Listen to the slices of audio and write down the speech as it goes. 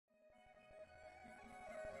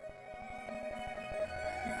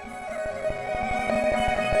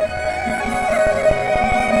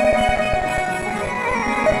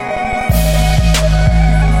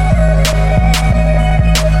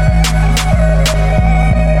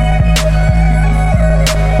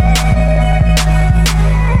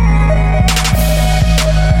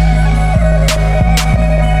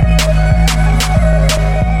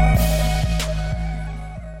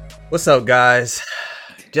What's up, guys?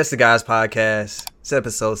 Just the Guys Podcast. It's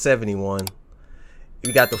episode 71.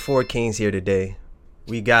 We got the four kings here today.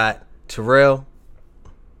 We got Terrell.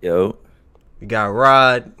 Yo. We got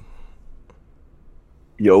Rod.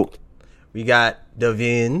 Yo. We got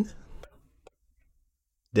Devin.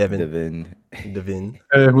 Devin.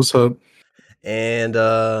 Hey, what's up? And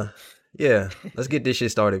yeah, let's get this shit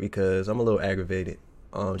started because I'm a little aggravated.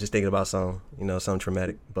 Just thinking about something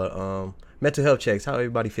traumatic. But mental health checks. How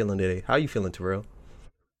everybody feeling today? How you feeling, Terrell?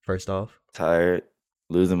 First off. Tired.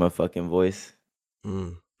 Losing my fucking voice.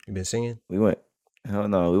 You been singing? We went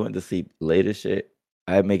to sleep late as shit.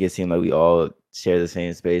 I make it seem like we all share the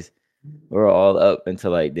same space. We were all up until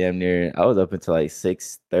like damn near. I was up until like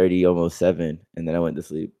 6:30, almost 7, and then I went to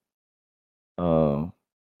sleep. Hey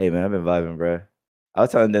man, I've been vibing, bro. I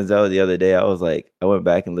was telling Denzel the other day. I was like, I went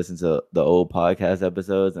back and listened to the old podcast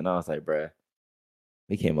episodes, and I was like, bro,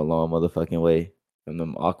 we came a long motherfucking way from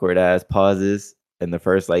them awkward ass pauses in the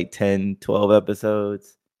first like 10, 12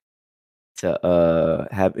 episodes to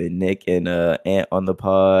having Nick and Ant on the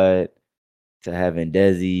pod to having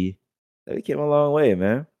Desi. We came a long way,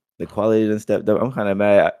 man. The quality done stepped up. I'm kind of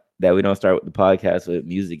mad that we don't start with the podcast with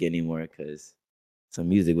music anymore because some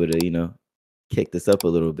music would have, kicked us up a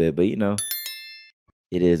little bit. But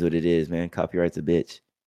it is what it is, man. Copyright's a bitch.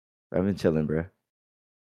 I've been chilling, bro.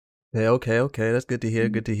 Yeah, okay. That's good to hear.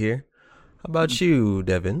 Good to hear. How about you,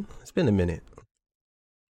 Devin? It's been a minute.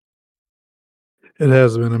 It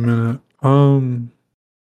has been a minute. I'm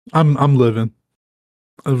living.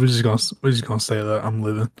 We're just gonna say that I'm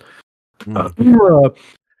living.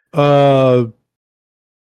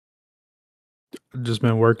 Just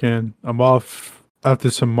been working. I'm off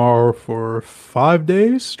after tomorrow for 5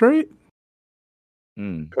 days straight.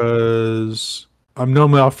 Because I'm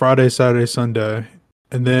normally off Friday, Saturday, Sunday,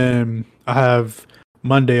 and then I have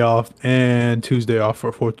Monday off and Tuesday off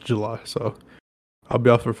for 4th of July. So I'll be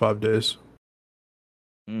off for 5 days.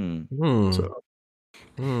 That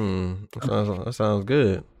sounds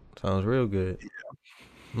good. Sounds real good. Yeah.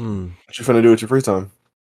 What you finna do with your free time?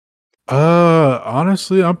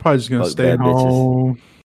 Honestly, I'm probably just gonna stay home.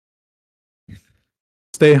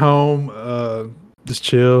 Stay home. Just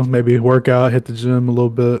chill. Maybe work out, hit the gym a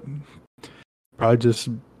little bit. Probably just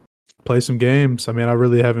play some games. I mean, I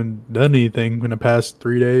really haven't done anything in the past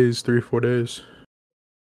 3 or 4 days.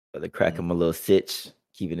 They crack him a little sitch,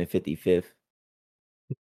 keeping it 55th.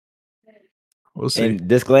 We'll see. And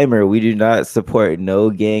disclaimer: we do not support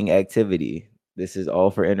no gang activity. This is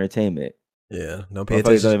all for entertainment. Yeah, no pay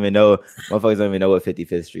attention. Motherfuckers don't even know what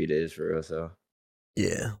 55th Street is for real. So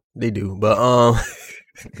yeah, they do. But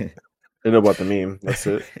They know about the meme. That's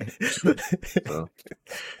it. So.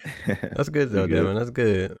 That's good though, Devin. That's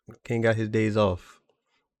good. King got his days off.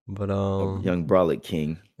 But young Brolic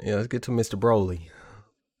King. Yeah, let's get to Mr. Broly.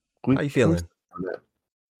 How you feeling?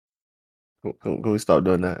 Can we stop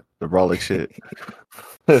doing that? The Brolic shit.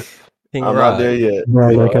 King I'm Rod. not there yet.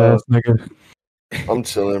 Ass nigga. I'm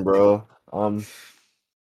chilling, bro.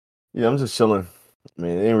 Yeah, I'm just chilling. I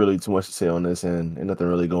mean, there ain't really too much to say on this end. Ain't nothing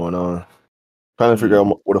really going on. Trying to figure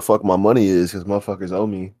out what the fuck my money is because motherfuckers owe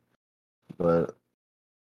me. But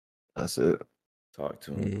that's it. Talk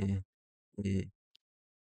to him.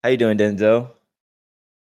 How you doing, Denzel?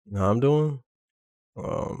 No, I'm doing.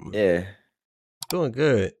 Yeah, doing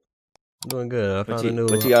good. I found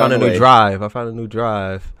a new drive. I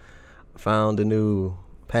found a new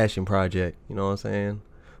passion project. You know what I'm saying?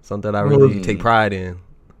 Something that I really take pride in.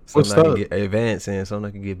 Something I can get advance in. Something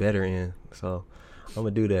I can get better in. So I'm gonna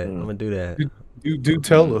do that. Do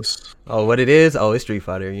tell us. Oh, what it is? Oh, it's Street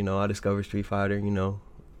Fighter. I discovered Street Fighter.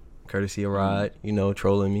 Courtesy of Rod.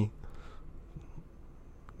 Trolling me.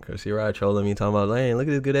 Courtesy of Rod trolling me, talking about, "Hey, look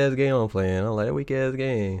at this good ass game I'm playing." I'm like, "Weak ass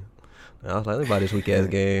game." And I was like, "Let me buy this weak ass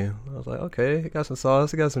game." I was like, "Okay, it got some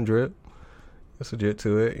sauce. It got some drip. Got some drip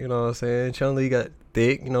to it." You know what I'm saying? Chun-Li got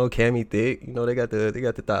thick. Cammy thick. They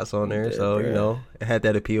got the thoughts on there. So it had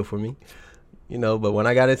that appeal for me. But when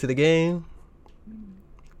I got into the game,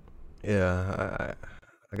 yeah,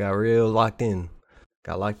 I got real locked in.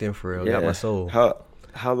 Got locked in for real. Yeah. Got my soul.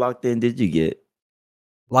 How locked in did you get?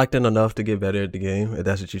 Locked in enough to get better at the game, if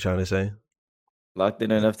that's what you're trying to say. Locked in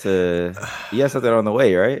enough to... You have something on the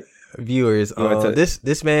way, right? Viewers,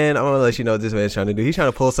 this man, I'm going to let you know what this man's trying to do. He's trying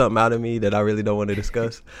to pull something out of me that I really don't want to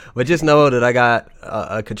discuss. But just know that I got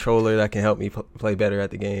a controller that can help me play better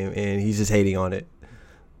at the game, and he's just hating on it.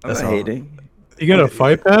 That's not hating. You got a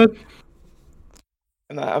fight pad?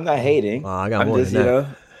 I'm not hating. I got more than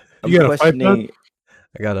that. You got a fight pad?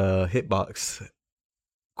 I got a hitbox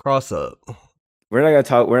cross up. We're not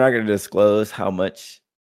gonna disclose how much.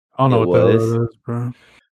 I don't know what that is, bro.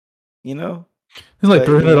 It's like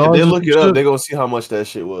But, yeah, $300. If they look it up, they're gonna see how much that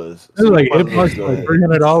shit was. It's like might as well hitbox just go like ahead.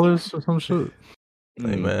 $300 or some shit.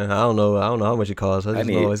 Hey man, I don't know how much it costs. I just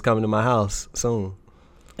know need- it's coming to my house soon.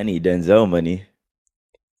 I need Denzel money.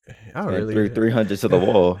 I Man, really 300 to the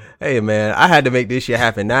wall. Hey man, I had to make this shit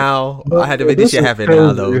happen now. Bro, I had to make this this shit is happen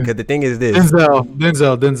now though, crazy. because the thing is this. Denzel.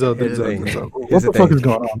 Here's the thing. What the fuck is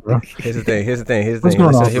going on, bro? Here's the thing. What's going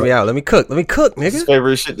Listen, on, hear bro? me out. Let me cook, His nigga.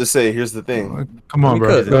 favorite shit to say. Here's the thing. Come on, Let me bro.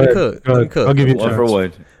 cook. Go Let me ahead. cook. Go Let me ahead. cook. I'll give you a One chance. for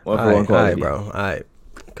one. One for one All quality. right, bro. All right.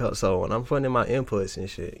 So when I'm putting in my inputs and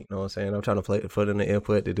shit, you know what I'm saying? I'm trying to put in the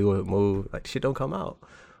input to do a move. Like shit don't come out,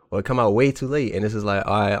 or it come out way too late. And this is like,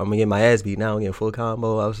 all right, I'm gonna get my ass beat now. I'm getting full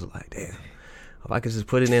combo. I was just like, damn. If I could just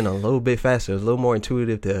put it in a little bit faster, it's a little more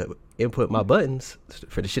intuitive to input my buttons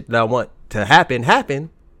for the shit that I want to happen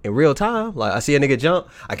in real time. Like I see a nigga jump,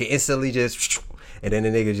 I can instantly just, and then the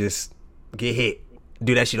nigga just get hit.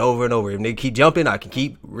 Do that shit over and over. If they keep jumping, I can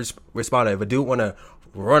keep responding. If a dude want to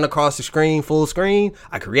run across the screen, full screen,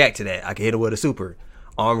 I can react to that. I can hit it with a super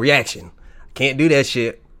on reaction. Can't do that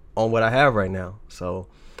shit on what I have right now. So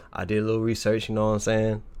I did a little research, you know what I'm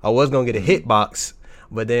saying? I was going to get a hitbox,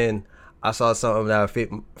 but then I saw something that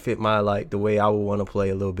fit my, like, the way I would want to play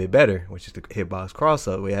a little bit better, which is the hitbox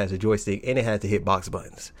cross-up, where it has a joystick and it has the hitbox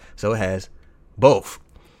buttons. So it has both.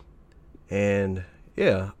 And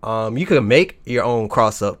yeah, you could make your own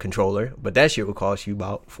cross-up controller, but that shit will cost you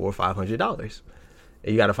about $400 or $500.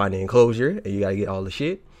 And you got to find the enclosure, and you got to get all the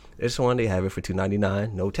shit. This one, they have it for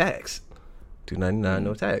 $299, no tax. $299,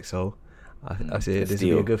 no tax. So I said this would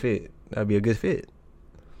be a good fit. That'd be a good fit.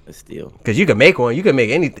 A steal. Because you can make one. You can make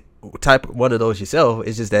any type one of those yourself.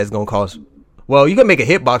 It's just that it's going to cost. Well, you can make a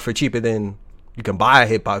hitbox for cheaper than you can buy a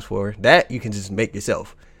hitbox for. That you can just make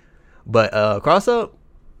yourself. But cross up,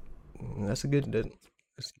 that's a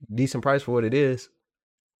decent price for what it is.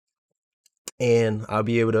 And I'll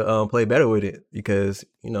be able to play better with it because,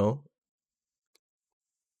 you know,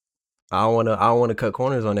 I don't wanna cut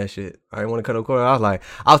corners on that shit. I didn't want to cut no corner. I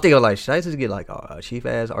was thinking like, should I just get like a cheap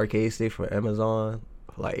ass arcade stick from Amazon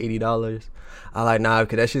for like $80? I like, nah,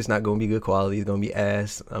 because that shit's not gonna be good quality. It's gonna be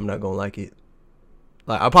ass. I'm not gonna like it.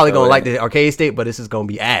 Like I'm probably gonna like the arcade stick, but this is gonna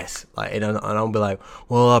be ass. Like and I'm be like,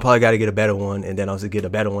 well, I probably got to get a better one, and then I'll just get a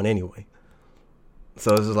better one anyway.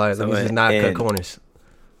 So it's just like, let me just not cut corners.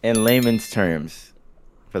 In layman's terms,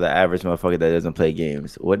 for the average motherfucker that doesn't play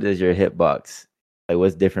games, what is your hitbox? Like,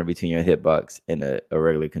 what's different between your hitbox and a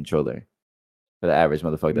regular controller? For the average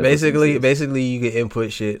motherfucker. That's Basically, you can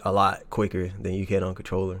input shit a lot quicker than you can on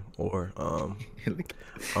controller or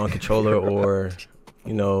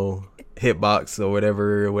you know, hitbox or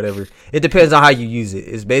whatever. It depends on how you use it.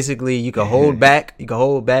 It's basically you can hold back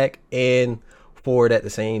and forward at the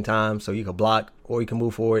same time, so you can block or you can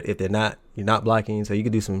move forward if you're not blocking. So you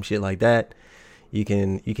can do some shit like that. You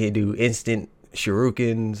can do instant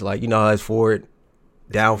shurikens, like you know how it's forward,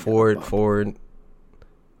 down, forward,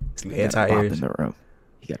 anti-airs. You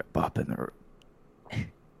got a bop in the room.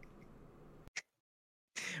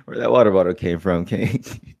 Where that water bottle came from, King?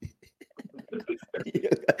 You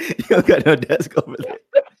don't got no desk over there.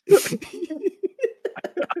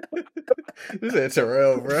 This is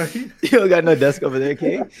Terrell, bro. You don't got no desk over there,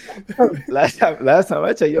 King. Last time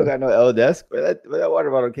I checked, you don't got no L desk. Where that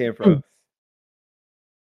water bottle came from?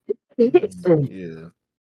 Yeah.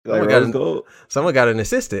 Like Someone got an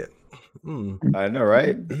assistant. I know,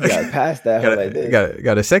 right? You got past that. Like this.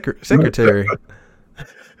 Got a secretary.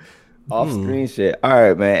 Off screen shit. All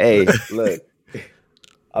right, man. Hey, look.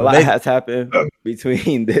 A lot has happened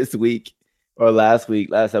between this week or last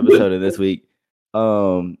episode of this week.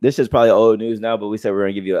 This is probably old news now, but we said we're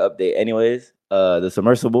gonna give you an update anyways. The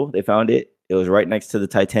submersible, they found it. It was right next to the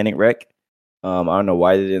Titanic wreck. I don't know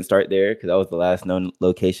why they didn't start there because that was the last known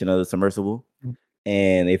location of the submersible.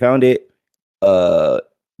 And they found it. The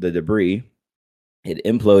debris, it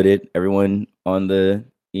imploded. Everyone on the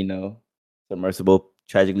submersible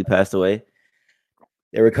tragically passed away.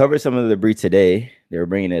 They recovered some of the debris today. They were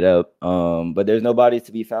bringing it up, but there's no bodies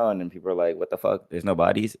to be found. And people are like, "What the fuck? There's no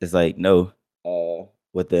bodies?" It's like, no.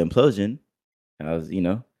 With the implosion, I was,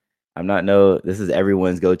 this is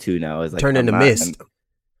everyone's go-to now. It's like turned into mist.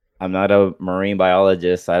 I'm not a marine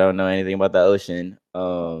biologist. So I don't know anything about the ocean.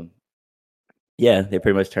 Yeah, they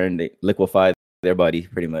pretty much liquefied their body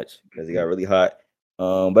pretty much because it got really hot.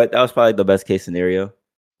 But that was probably the best case scenario.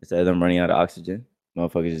 Instead of them running out of oxygen,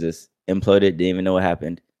 motherfuckers just imploded, didn't even know what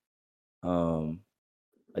happened.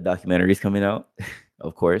 A documentary is coming out,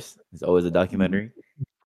 of course. It's always a documentary.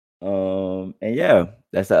 And yeah,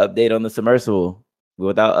 that's the update on the submersible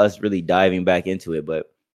without us really diving back into it.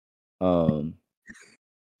 But what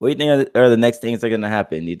do you think are the next things that are going to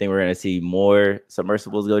happen? Do you think we're going to see more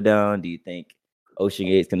submersibles go down? Do you think Ocean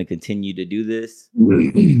Gate's gonna continue to do this?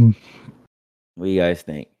 Mm. What do you guys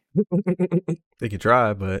think? They could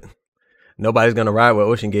try, but nobody's gonna ride with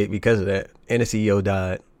Ocean Gate because of that. And the CEO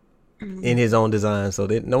died in his own design, so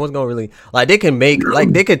no one's gonna really like. They can make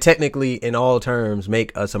they could technically, in all terms,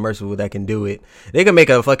 make a submersible that can do it. They can make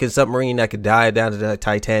a fucking submarine that could dive down to the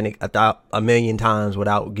Titanic a million times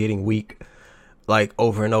without getting weak, like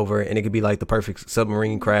over and over, and it could be like the perfect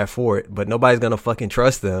submarine craft for it. But nobody's gonna fucking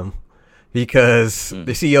trust them because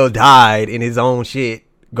the CEO died in his own shit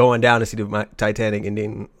going down to see the Titanic, and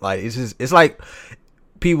then like it's like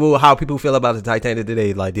how people feel about the Titanic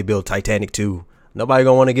today. Like they built Titanic 2. Nobody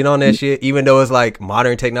gonna want to get on that shit, even though it's like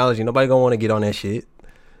modern technology. Nobody gonna want to get on that shit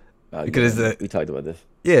because we talked about this.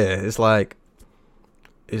 Yeah, it's like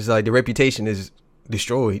the reputation is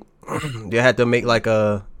destroyed. They had to make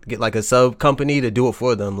get a sub company to do it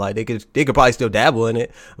for them. Like they could probably still dabble in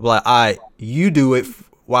it. But like, all right, you do it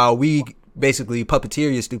while we basically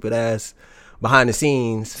puppeteer your stupid ass behind the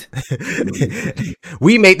scenes.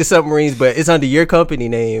 We make the submarines, but it's under your company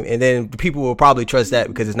name, and then people will probably trust that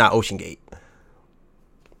because it's not Ocean Gate.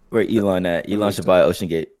 Where Elon at? Elon should buy Ocean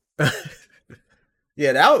Gate.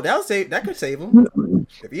 Yeah, that could save him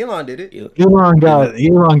if Elon did it. Elon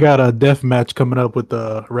got a death match coming up with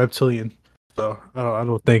the reptilian. So I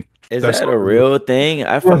don't think is that a real thing.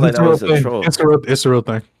 I feel like that was a troll. It's a real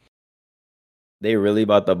thing. They really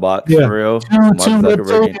about the box for real. Two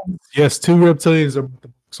reptilians. Yes, 2 reptilians are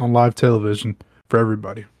on live television for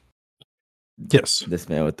everybody. Yes, this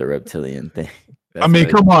man with the reptilian thing. I mean,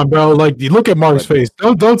 come on, bro. Like, you look at Mark's face.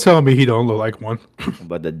 Don't tell me he don't look like one. I'm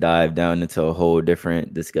about to dive down into a whole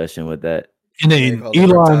different discussion with that. And then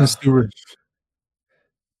Elon is the rich.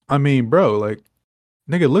 I mean, bro, like,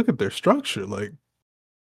 nigga, look at their structure. Like,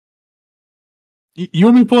 you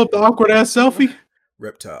want me to pull up the awkward ass selfie?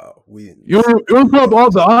 Reptile wins. You want to pull up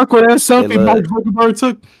all the awkward ass selfie Mark Zuckerberg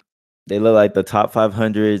took? They look like the top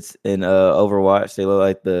 500s in Overwatch. They look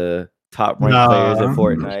like the top ranked players in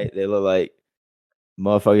Fortnite. They look like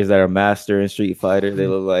motherfuckers that are master in Street Fighter. They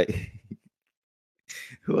look like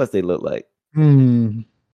who else they look like? Here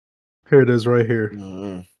it is right here.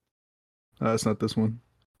 It's not this one.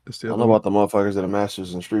 It's the I don't know about the motherfuckers that are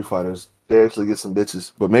masters in Street Fighters. They actually get some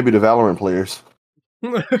bitches, but maybe the Valorant players.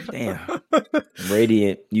 Damn.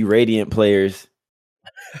 Radiant players.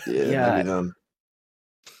 Yeah, maybe them.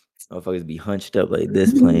 Motherfuckers be hunched up like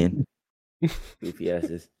this playing. Goofy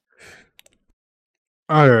asses.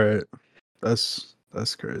 All right. That's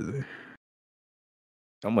crazy.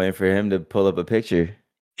 I'm waiting for him to pull up a picture.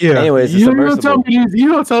 Yeah. Anyways, you don't tell me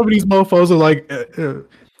these mofos are like,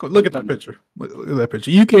 look at that picture. Look at that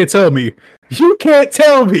picture. You can't tell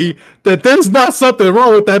me that there's not something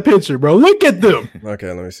wrong with that picture, bro. Look at them.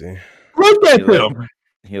 Okay, let me see. Look at them.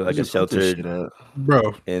 He looked like a sheltered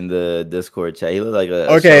bro in the Discord chat. He looked like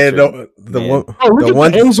a the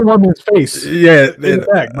one Asian woman's face. Yeah, in the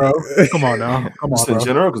back, bro. Come on now. Come on, just in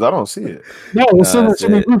general, because I don't see it. No, it's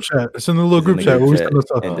in the group chat. It's in the little group chat. Where we send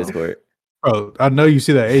stuff in Discord. Bro, I know you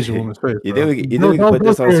see that Asian woman's face. You think we can put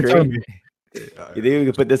this on screen? You think we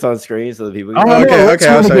can put this on screen so that people can okay,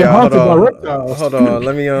 I'll show y'all. Hold on.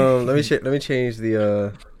 Let me change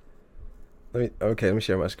the let me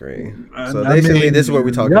share my screen. So basically, this is what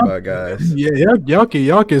we talking about, guys. Yeah,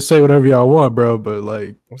 y'all can say whatever y'all want, bro. But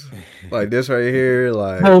like this right here,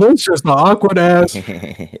 like, no, that's just an awkward ass.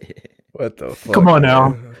 What the fuck? Come on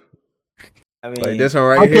now. I mean, like this one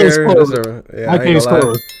right here. I can't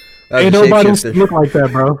scroll. Ain't nobody look like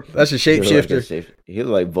that, bro. That's a shapeshifter. He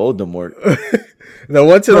look like Voldemort. The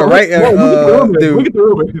one to the right, dude. Look at the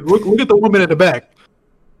woman. Look at the woman in the back,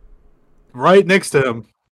 right next to him.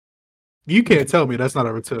 You can't tell me that's not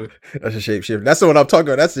a reptilian. That's a shapeshifter. That's the one I'm talking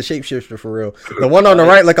about. That's the shapeshifter for real. The one on the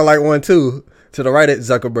right looking like one too. To the right at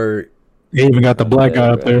Zuckerberg. They even got the black guy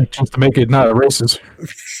up there just to make it not a racist.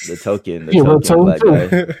 The token black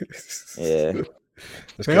guy. Yeah.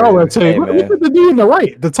 They always say, look at the dude in the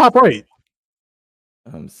right, the top right.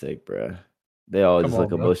 I'm sick, bro. They all just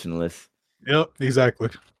look emotionless. Yep, exactly.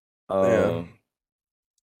 All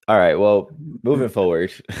right, well, moving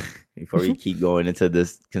forward, before we keep going into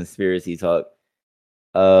this conspiracy talk,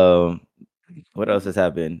 what else has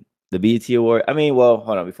happened? The BET Award. I mean, well,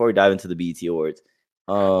 hold on. Before we dive into the BET Awards,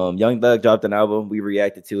 Young Thug dropped an album. We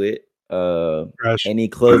reacted to it. Any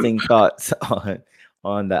closing thoughts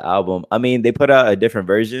on the album? I mean, they put out a different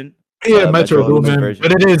version. Yeah, Metro Boomin,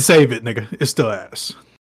 but it didn't save it, nigga. It's still ass.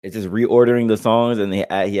 It's just reordering the songs, and he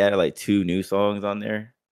added like 2 new songs on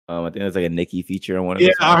there. I think there's like a Nicki feature on one of them.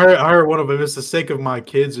 Yeah, I heard one of them. It's The Sake of My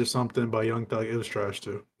Kids or something by Young Thug. It was trash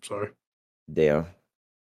too. Sorry. Damn.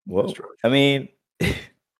 Well, I mean,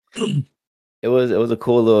 it was a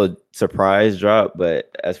cool little surprise drop,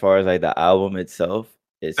 but as far as like the album itself,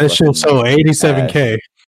 it's That shit sold 87K.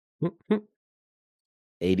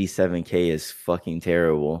 87K is fucking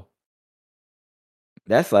terrible.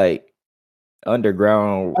 That's like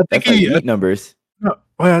underground. That's like beat numbers. No,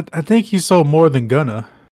 well, I think he sold more than Gunna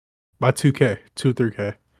by 2K,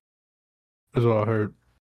 3K. That's what I heard.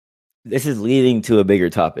 This is leading to a bigger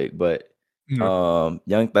topic, but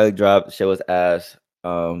Young Thug dropped, shit was ass.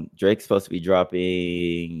 Drake's supposed to be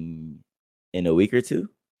dropping in a week or two,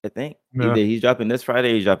 I think. Yeah. Either he's dropping this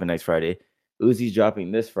Friday or he's dropping next Friday. Uzi's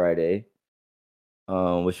dropping this Friday,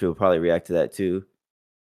 which we'll probably react to that too.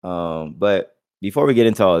 But before we get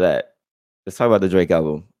into all that, let's talk about the Drake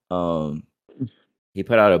album. He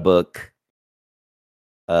put out a book,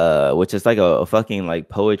 which is like a fucking like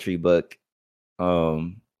poetry book.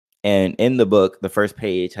 And in the book, the first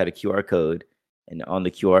page had a QR code, and on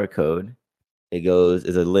the QR code,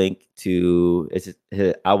 is a link to his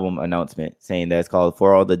album announcement saying that it's called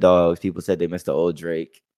For All the Dogs. People said they missed the old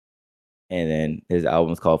Drake, and then his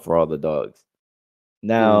album's called For All the Dogs.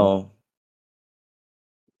 Now,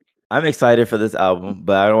 I'm excited for this album,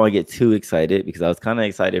 but I don't want to get too excited because I was kind of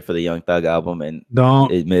excited for the Young Thug album, and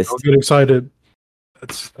it missed. Don't get excited.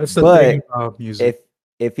 That's the thing about music.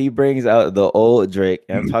 If he brings out the old Drake,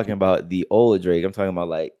 and I'm talking about the old Drake, I'm talking about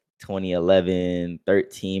like 2011,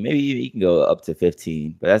 13, maybe you can go up to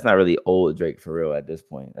 15, but that's not really old Drake for real at this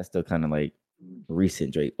point. That's still kind of like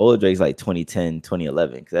recent Drake. Old Drake's like 2010,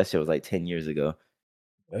 2011, because that shit was like 10 years ago.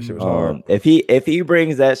 That shit was hard. If he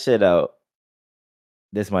brings that shit out,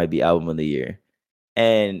 this might be album of the year.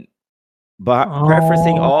 And but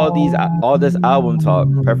prefacing all this album talk,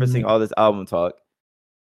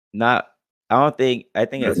 I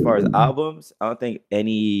think as far as albums, I don't think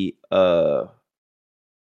any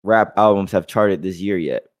rap albums have charted this year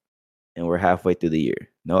yet. And we're halfway through the year.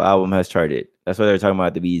 No album has charted. That's what they're talking about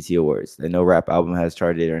at the BET Awards. And no rap album has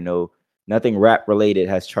charted, or nothing rap related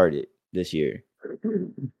has charted this year.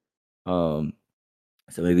 So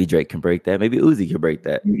maybe Drake can break that. Maybe Uzi can break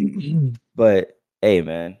that. But hey,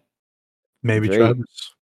 man. Maybe Drake,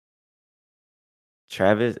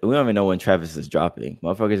 Travis. We don't even know when Travis is dropping.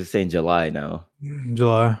 Motherfuckers are saying July now.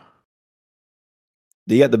 July.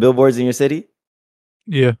 Do you got the billboards in your city?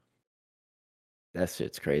 Yeah. That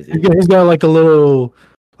shit's crazy. He's got like a little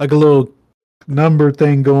number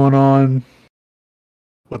thing going on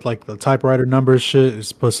with like the typewriter numbers shit. It's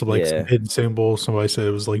supposed to like some hidden symbol. Somebody said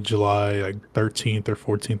it was like July like 13th or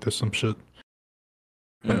 14th or some shit.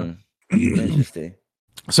 Yeah. Interesting.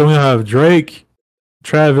 So we have Drake,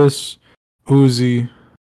 Travis, Uzi.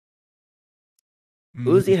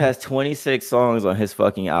 Uzi has 26 songs on his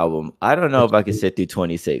fucking album. I don't know if I could sit through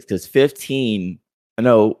 26 because 15.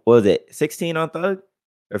 No, what was it 16 on Thug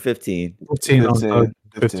or 15? 15 on Thug.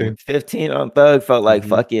 15 on Thug felt like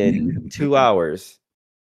fucking 2 hours.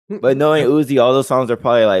 But knowing Uzi, all those songs are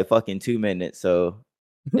probably like fucking 2 minutes. So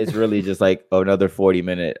it's really just like another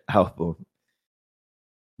 40-minute album.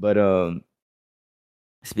 But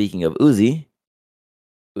speaking of Uzi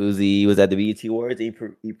was at the BET Awards. He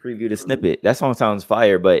previewed a snippet. That song sounds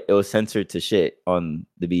fire, but it was censored to shit on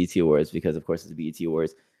the BET Awards because, of course, it's the BET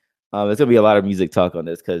Awards. There's gonna be a lot of music talk on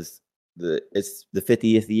this because it's the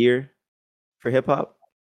 50th year for hip hop.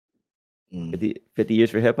 50 years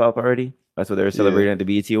for hip hop already. That's what they were celebrating at the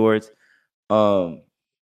BET Awards.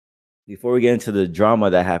 Before we get into the drama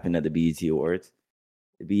that happened at the BET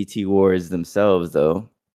Awards themselves, though,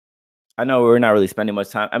 I know we're not really spending much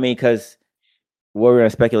time. I mean, because we're gonna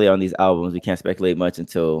speculate on these albums, we can't speculate much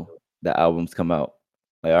until the albums come out.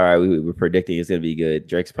 Like, all right, we're predicting it's gonna be good.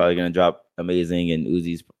 Drake's probably gonna drop amazing, and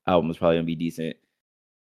Uzi's album is probably gonna be decent.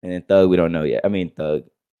 And then Thug, we don't know yet. I mean,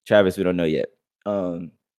 Travis, we don't know yet.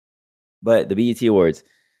 But the BET Awards,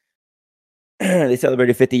 they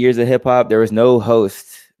celebrated 50 years of hip hop. There was no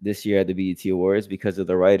host this year at the BET Awards because of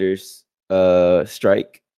the writers'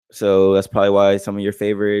 strike. So that's probably why some of your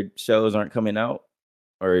favorite shows aren't coming out,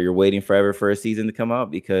 or you're waiting forever for a season to come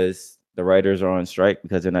out because the writers are on strike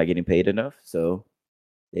because they're not getting paid enough. So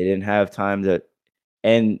they didn't have time to.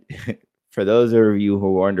 And for those of you who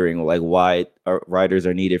are wondering, like, why writers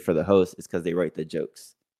are needed for the host, it's because they write the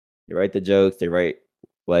jokes. They write the jokes. They write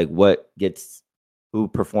like who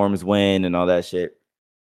performs when and all that shit.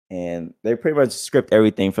 And they pretty much script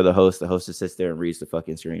everything for the host. The host just sits there and reads the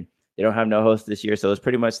fucking screen. They don't have no host this year, so it's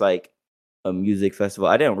pretty much like a music festival.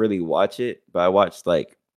 I didn't really watch it, but I watched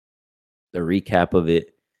like the recap of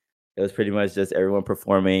it. It was pretty much just everyone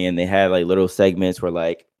performing, and they had like little segments where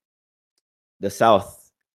like the South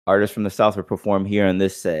artists from the South will perform here on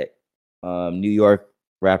this set. New York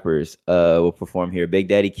rappers will perform here. Big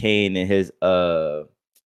Daddy Kane and his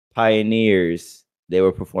pioneers, they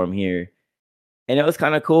would perform here. And it was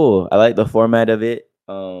kind of cool. I like the format of it.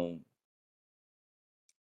 And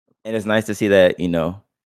it's nice to see that,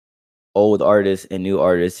 old artists and new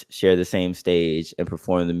artists share the same stage and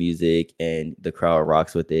perform the music, and the crowd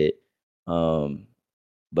rocks with it. Busta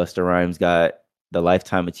Rhymes got the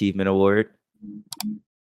Lifetime Achievement Award,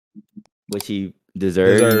 which he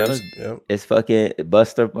deserves. Yep. It's fucking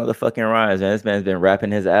Busta motherfucking Rhymes, man. This man's been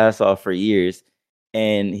rapping his ass off for years,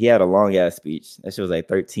 and he had a long ass speech. That shit was like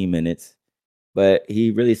 13 minutes, but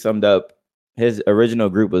he really summed up. His original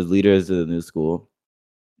group was Leaders of the New School,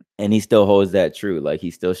 and he still holds that true. Like,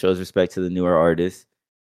 he still shows respect to the newer artists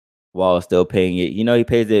while still paying it. He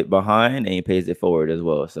pays it behind and he pays it forward as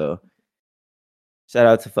well. So shout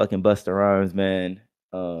out to fucking Busta Rhymes, man.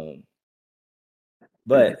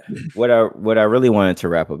 But what I really wanted to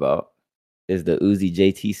rap about is the Uzi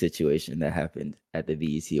JT situation that happened at the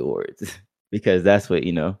BET Awards, because that's what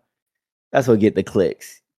get the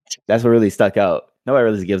clicks. That's what really stuck out. Nobody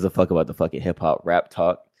really gives a fuck about the fucking hip hop rap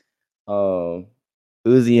talk.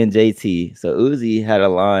 Uzi and JT. So Uzi had a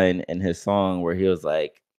line in his song where he was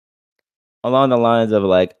like, along the lines of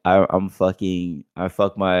like, I fuck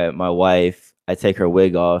my wife. I take her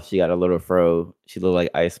wig off. She got a little fro. She looked like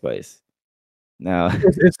Ice Spice. Now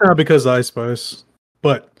it's not because of Ice Spice,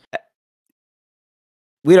 but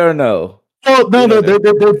we don't know. Oh no,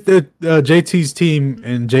 JT's team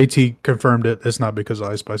and JT confirmed it. It's not because of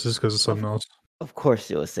Ice Spice. It's because of something else. Of course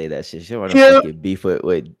she'll say that shit. She don't want to fucking beef with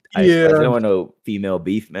Ice Spice. She don't want no female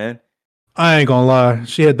beef, man. I ain't gonna lie.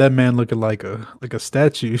 She had that man looking like a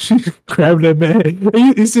statue. She grabbed that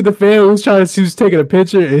man. You see the fan who was she was taking a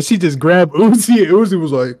picture, and she just grabbed Uzi, and Uzi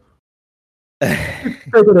was like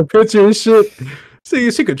taking a picture and shit. See,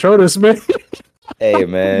 she controlled this man. Hey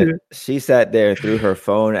man, she sat there and threw her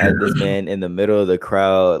phone at this man in the middle of the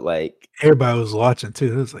crowd. Like, everybody was watching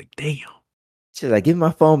too. It was like, damn. She's like, "Give me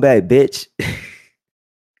my phone back, bitch."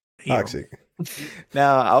 Toxic.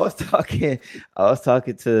 Now, I was talking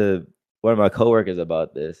to one of my coworkers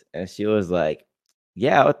about this, and she was like,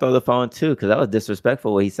 "Yeah, I would throw the phone too, because that was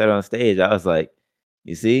disrespectful what he said on stage." I was like,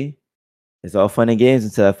 "You see, it's all fun and games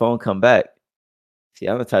until that phone come back." See,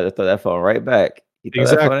 I'm the type to throw that phone right back. You throw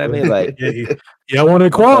that phone at me, like, I want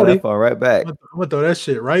equality. That phone right back. I'm gonna throw that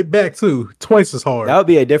shit right back too, twice as hard. That would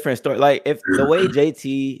be a different story. Like, if the way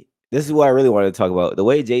JT, this is what I really wanted to talk about. The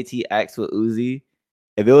way JT acts with Uzi,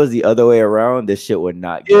 if it was the other way around, this shit would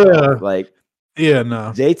not get off. Like,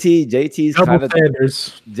 no. JT's double kind of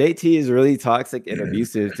standards. JT is really toxic and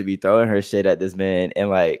abusive to be throwing her shit at this man and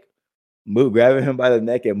like grabbing him by the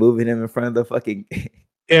neck and moving him in front of the fucking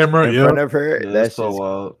camera in front of her. Yeah, that's so just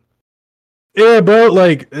wild. Yeah, bro.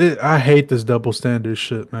 Like, I hate this double standard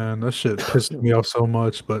shit, man. That shit pisses me off so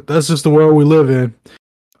much. But that's just the world we live in.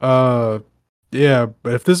 Yeah.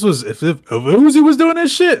 But if Uzi was doing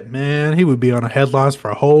this shit, man, he would be on the headlines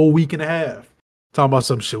for a whole week and a half. Talking about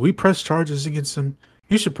some shit. We press charges against him.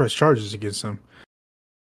 You should press charges against him.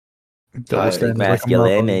 toxic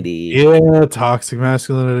masculinity. Yeah, toxic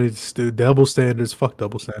masculinity. Dude, double standards. Fuck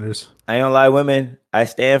double standards. I ain't gonna lie, women. I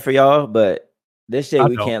stand for y'all, but this shit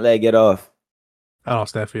we can't let get off. I don't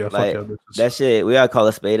stand for y'all. Like, fuck y'all bitches. that shit, we gotta call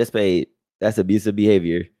a spade a spade. That's abusive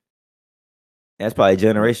behavior. That's probably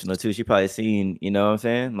generational too. She probably seen, you know what I'm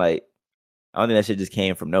saying? Like, I don't think that shit just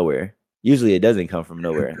came from nowhere. Usually it doesn't come from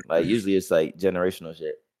nowhere. Like, usually it's like generational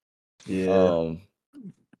shit. Yeah.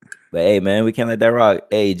 But hey, man, we can't let that rock.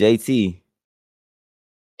 Hey, JT,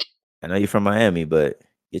 I know you're from Miami, but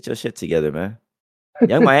get your shit together, man.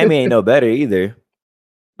 Young Miami ain't no better either.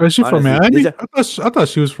 Is she from Honestly, Miami? I thought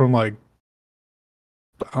she was from like,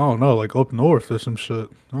 I don't know, like up north or some shit.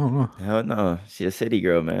 I don't know. Hell no, she a city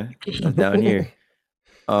girl, man. I'm down here.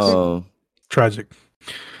 Tragic.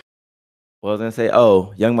 What was I gonna say?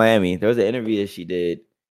 Oh, Young Miami. There was an interview that she did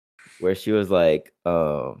where she was like,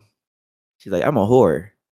 she's like, "I'm a whore,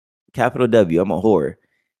 capital W. I'm a whore."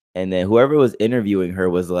 And then whoever was interviewing her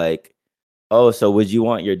was like, "Oh, so would you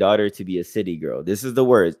want your daughter to be a city girl?" This is the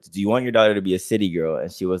words. "Do you want your daughter to be a city girl?"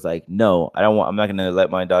 And she was like, "No, I don't want. I'm not gonna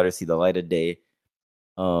let my daughter see the light of day.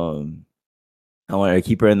 I want her to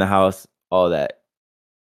keep her in the house, all that."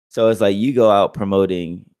 So it's like, you go out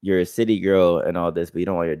promoting you're a city girl and all this, but you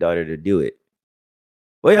don't want your daughter to do it.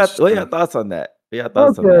 What are your thoughts on that?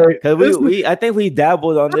 Because I think we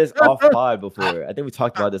dabbled on this off pod before. I think we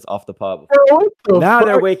talked about this off the pod before. Now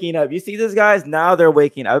they're waking up. You see these guys? Now they're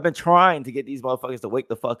waking up. I've been trying to get these motherfuckers to wake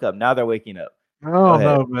the fuck up. Now they're waking up. I don't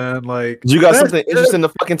know, man. Like, You got something interesting to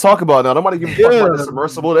fucking talk about now. Nobody give a fuck about the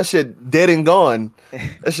submersible. That shit dead and gone.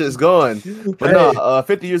 That shit's gone. But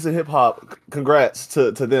 50 years of hip hop. Congrats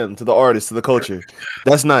to them, to the artists, to the culture.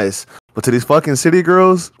 That's nice. But to these fucking city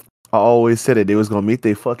girls, I always said it. They was gonna meet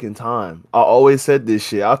their fucking time. I always said this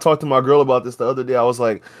shit. I talked to my girl about this the other day. I was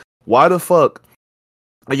like, why the fuck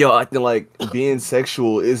are y'all acting like being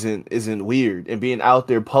sexual isn't weird, and being out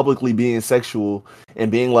there publicly being sexual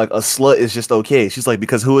and being like a slut is just okay? She's like,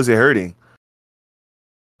 because who is it hurting?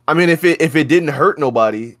 I mean, if it didn't hurt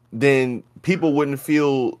nobody, then people wouldn't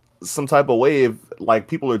feel some type of way if like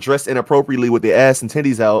people are dressed inappropriately with their ass and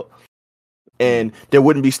titties out, and there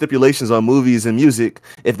wouldn't be stipulations on movies and music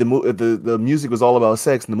if the music was all about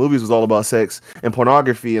sex and the movies was all about sex and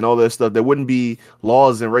pornography and all that stuff. There wouldn't be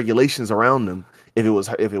laws and regulations around them if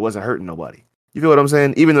it wasn't hurting nobody. You feel what I'm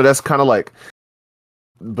saying? Even though that's kind of like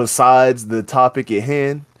besides the topic at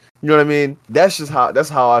hand. You know what I mean? That's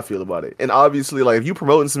how I feel about it. And obviously, like if you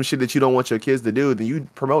promoting some shit that you don't want your kids to do, then you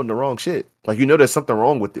promoting the wrong shit. Like you know there's something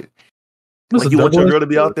wrong with it. That's Like a you want your double-edged girl to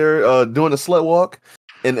be out there doing a slut walk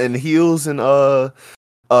and heels and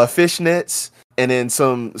fishnets and then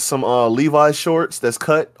some Levi's shorts that's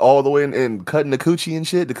cut all the way and cutting the coochie and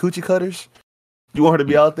shit, the coochie cutters. You want her to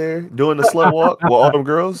be out there doing the slut walk with all them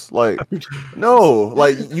girls? Like, no.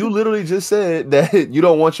 Like, you literally just said that you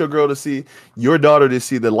don't want your daughter to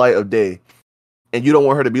see the light of day. And you don't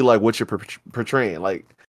want her to be like what you're portraying. Like,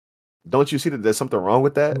 don't you see that there's something wrong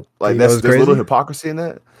with that? Like, there's a little hypocrisy in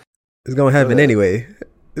that. It's going to happen anyway.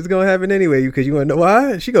 It's going to happen anyway because you want to know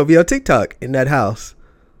why? She going to be on TikTok in that house.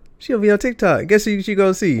 She going to be on TikTok. Guess who she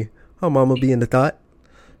going to see? Her mama be in the thought.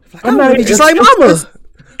 Like, I'm going to be just like mama.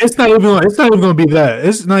 It's not even going to be that.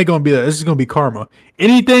 It's not going to be that. It's just going to be karma.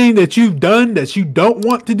 Anything that you've done that you don't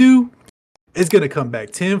want to do, it's going to come back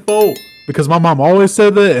tenfold. Because my mom always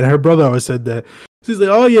said that, and her brother always said that. She's like,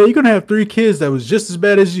 oh, yeah, you're going to have 3 kids that was just as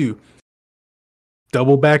bad as you.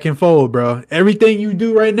 Double back and forward, bro. Everything you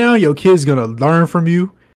do right now, your kid's going to learn from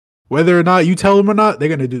you. Whether or not you tell them or not, they're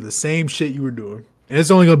going to do the same shit you were doing. And it's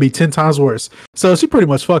only going to be 10 times worse. So she pretty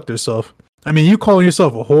much fucked herself. I mean, you calling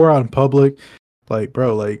yourself a whore out in public. Like,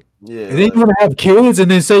 bro, like, yeah. And then you want to have kids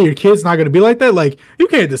and then say your kid's not going to be like that? Like, you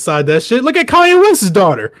can't decide that shit. Look at Kanye West's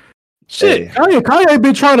daughter. Shit, hey. Kanye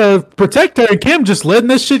been trying to protect her, and Kim just letting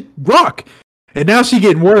this shit rock. And now she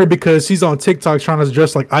getting worried because she's on TikTok trying to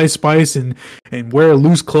dress like Ice Spice and wear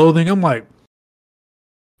loose clothing. I'm like,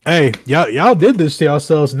 hey, y'all did this to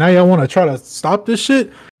yourselves. Now y'all want to try to stop this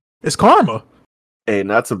shit? It's karma. Hey,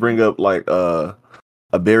 not to bring up like a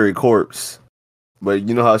buried corpse, but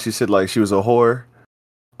you know how she said like she was a whore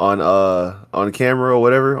on camera or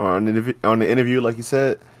whatever, or on the interview, like you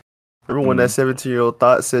said. Remember when that 17-year-old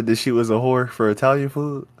thought said that she was a whore for Italian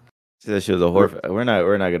food? She said she was a whore. We're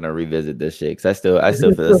not gonna revisit this shit because I still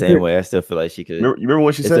feel the same way. I still feel like she could. You remember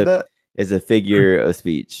when she said that? It's a figure of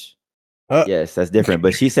speech. Yes, that's different.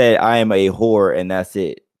 But she said, "I am a whore," and that's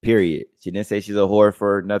it. Period. She didn't say she's a whore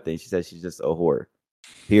for nothing. She said she's just a whore.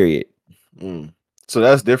 Period. So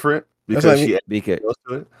that's different because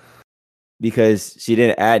because she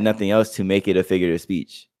didn't add nothing else to make it a figure of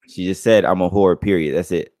speech. She just said, "I'm a whore." Period.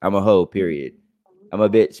 That's it. I'm a hoe. Period. I'm a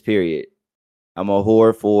bitch. Period. I'm a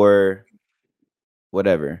whore for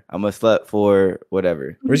whatever. I'm a slut for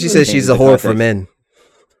whatever. Where she says she's a whore for men.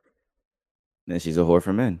 Then she's a whore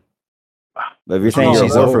for men. But if you're saying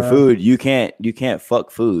she's a whore for food, you can't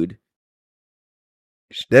fuck food.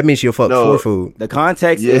 That means she'll fuck for food. The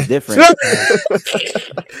context is different.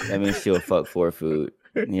 That means she'll fuck for food.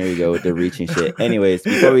 Here we go with the reaching shit. Anyways,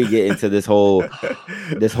 before we get into this whole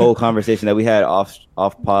conversation that we had off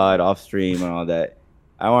pod, off stream, and all that,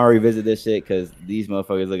 I want to revisit this shit because these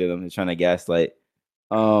motherfuckers, look at them, they're trying to gaslight.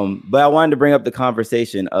 But I wanted to bring up the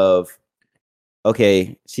conversation of,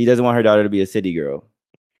 okay, she doesn't want her daughter to be a city girl.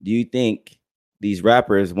 Do you think these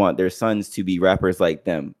rappers want their sons to be rappers like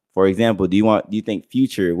them? For example, do you think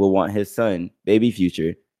Future will want his son, baby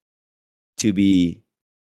Future, to be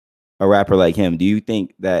a rapper like him? Do you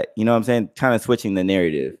think that, you know what I'm saying, kind of switching the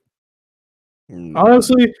narrative?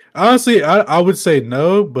 Honestly, I would say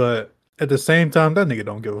no, but at the same time, that nigga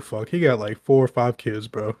don't give a fuck. He got like 4 or 5 kids,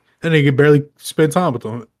 bro. That nigga barely spend time with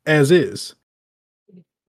them as is.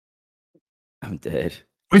 I'm dead.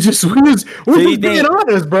 We're just being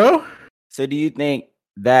honest, bro. So do you think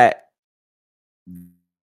that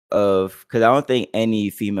because I don't think any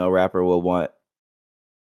female rapper will want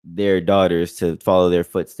their daughters to follow their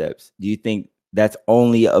footsteps. Do you think that's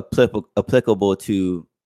only applicable to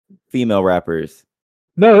female rappers?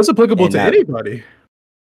 No, it's applicable to anybody.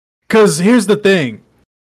 Because here's the thing.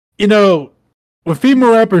 You know, when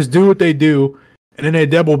female rappers do what they do, and then they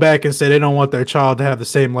double back and say they don't want their child to have the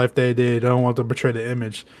same life they did, they don't want to portray the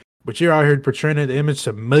image. But you're out here portraying the image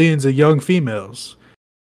to millions of young females.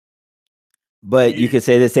 But you could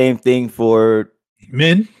say the same thing for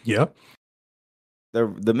men. Yep.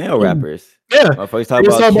 the male rappers. Yeah. Motherfuckers talk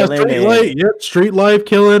He's about talking killing street and life, street life,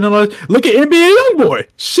 killing, and all. Look at NBA YoungBoy.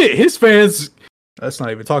 Shit, his fans. Let's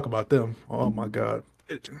not even talk about them. Oh my god.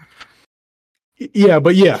 Yeah,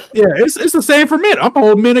 but yeah, it's the same for men. I'm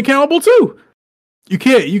holding men accountable too. You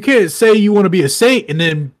can't say you want to be a saint and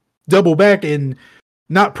then double back and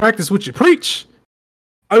not practice what you preach.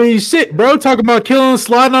 I mean, shit, bro. Talking about killing,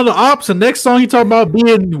 sliding on the ops, and next song he talking about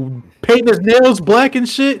being painting his nails black and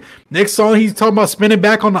shit. Next song he's talking about spinning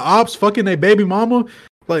back on the ops, fucking their baby mama.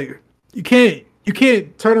 Like you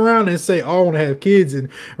can't turn around and say, "Oh, I want to have kids and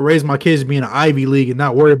raise my kids to be in an Ivy League and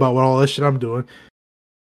not worry about what all that shit I'm doing."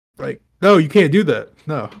 Like, no, you can't do that.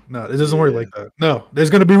 No, it doesn't work like that. No, there's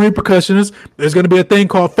gonna be repercussions. There's gonna be a thing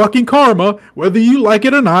called fucking karma, whether you like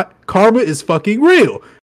it or not. Karma is fucking real.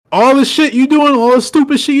 All the shit you doing, all the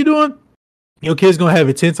stupid shit you doing, your kid's gonna have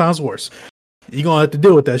it 10 times worse. You're gonna have to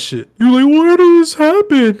deal with that shit. You're like, why did this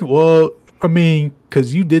happen? Well, I mean,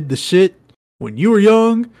 because you did the shit when you were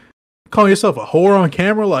young, calling yourself a whore on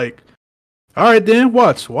camera. Like, all right, then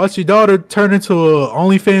watch your daughter turn into a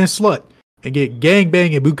OnlyFans slut and get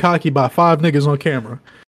gangbanged and bukkake by 5 niggas on camera.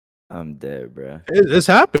 I'm dead, bro. It's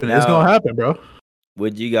happening. It's gonna happen, bro.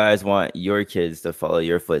 Would you guys want your kids to follow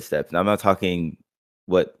your footsteps? Now, I'm not talking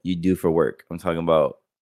what you do for work. I'm talking about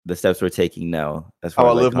the steps we're taking now. As far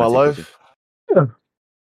How I as like live my life.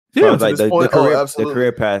 Yeah, like this point, the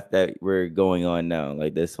career path that we're going on now,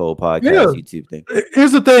 like this whole podcast, YouTube thing.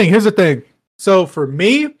 Here's the thing. So for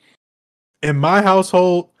me, in my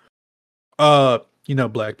household,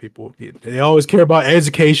 black people, they always care about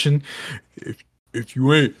education. If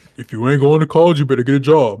you ain't going to college, you better get a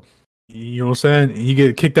job. You know what I'm saying? And you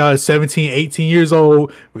get kicked out at 17, 18 years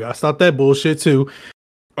old. We gotta stop that bullshit too.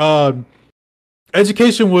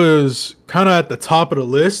 Education was kind of at the top of the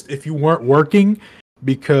list if you weren't working,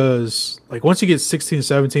 because like once you get 16,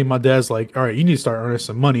 17, my dad's like, all right, you need to start earning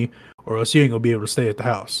some money or else you ain't gonna be able to stay at the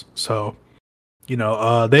house. So,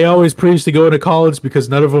 they always preached to go to college because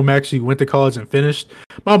none of them actually went to college and finished.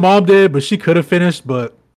 My mom did, but she could have finished,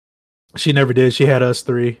 but she never did. She had us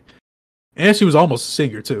 3. And she was almost a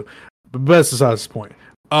singer too. But that's besides the point.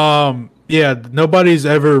 Nobody's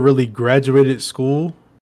ever really graduated school,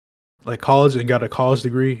 like college, and got a college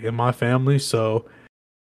degree in my family. So,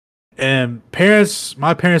 and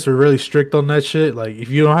my parents were really strict on that shit. Like, if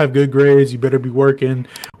you don't have good grades, you better be working.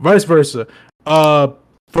 Vice versa.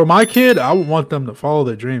 For my kid, I would want them to follow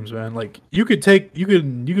their dreams, man. Like, you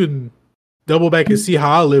can double back and see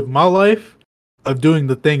how I live my life of doing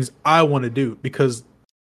the things I want to do, because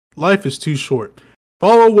life is too short.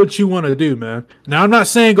 Follow what you want to do, man. Now, I'm not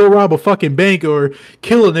saying go rob a fucking bank or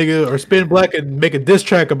kill a nigga or spin black and make a diss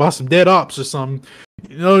track about some dead ops or something.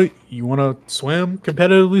 You want to swim,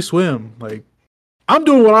 competitively swim. Like, I'm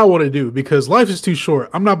doing what I want to do because life is too short.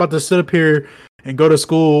 I'm not about to sit up here and go to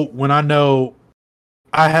school when I know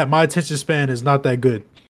my attention span is not that good.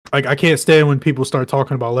 Like, I can't stand when people start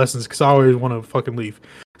talking about lessons because I always want to fucking leave.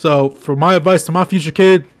 So, for my advice to my future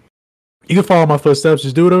kid, you can follow my footsteps.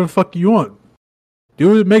 Just do whatever the fuck you want.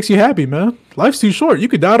 Do what makes you happy, man. Life's too short. You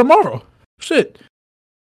could die tomorrow. Shit.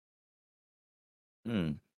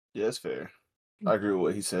 Yeah, it's fair. I agree with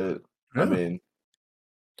what he said. Yeah. I mean,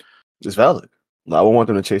 it's valid. I would want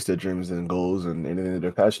them to chase their dreams and goals and anything that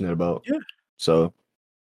they're passionate about. Yeah. So,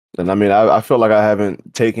 and I mean, I feel like I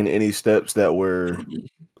haven't taken any steps that were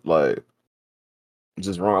like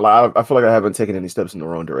just wrong. Like, I feel like I haven't taken any steps in the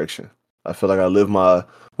wrong direction. I feel like I live my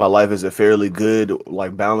life as a fairly good,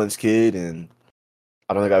 like, balanced kid, and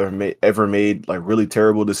I don't think I've ever made like really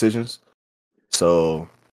terrible decisions. So,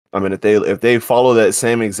 I mean, if they follow that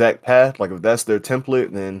same exact path, like if that's their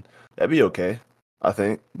template, then that'd be okay, I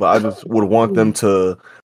think. But I just would want them to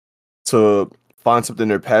find something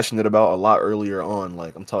they're passionate about a lot earlier on.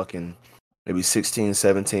 Like, I'm talking maybe 16,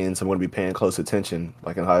 17, so I'm going to be paying close attention.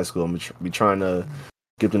 Like in high school, I'm going to be trying to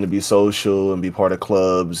get them to be social and be part of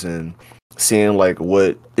clubs and seeing like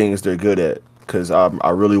what things they're good at. Because I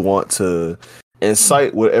really want to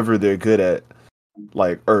incite whatever they're good at,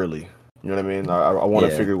 like, early. You know what I mean? I want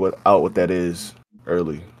to figure out what that is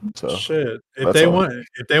early. So shit, if they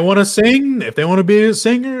want to sing, if they want to be a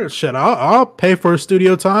singer, shit, I'll pay for a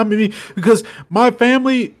studio time, maybe, because my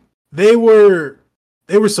family, they were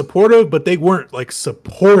supportive, but they weren't like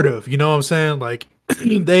supportive. You know what I'm saying? Like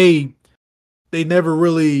they never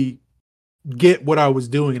really get what I was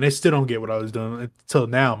doing, and they still don't get what I was doing until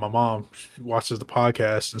now. My mom watches the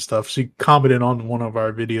podcast and stuff. She commented on one of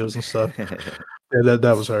our videos and stuff. Yeah,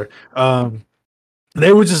 that was her.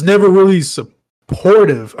 They were just never really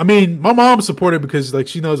supportive. I mean, my mom's supportive because like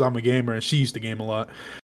she knows I'm a gamer and she used to game a lot.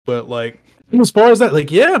 But like, as far as that,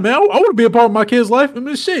 like, yeah, man, I want to be a part of my kid's life. I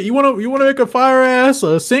mean, shit, you want to make a fire ass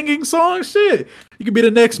singing song? Shit, you could be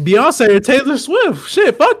the next Beyonce or Taylor Swift.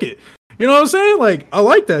 Shit, fuck it. You know what I'm saying? Like, I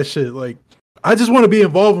like that shit. Like, I just want to be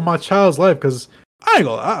involved in my child's life because I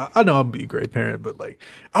know I'm gonna be a great parent, but like,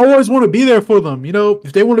 I always want to be there for them. You know,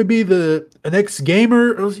 if they want to be the next gamer,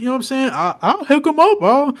 you know what I'm saying? I'll hook them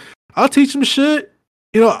up. I'll teach them shit.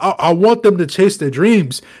 You know, I want them to chase their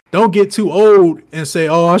dreams. Don't get too old and say,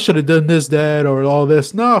 "Oh, I should have done this, Dad," or all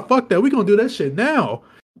this. Nah, fuck that. We gonna do that shit now.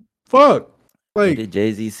 Fuck. What Like, did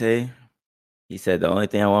Jay-Z say? He said the only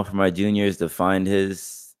thing I want for my junior is to find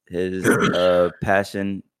his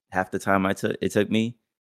passion. Half the time it took me.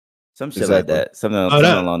 Some shit like Exactly. that. Something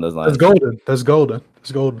along those lines. that's golden. That's golden.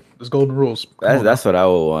 That's golden. That's golden rules. That's what I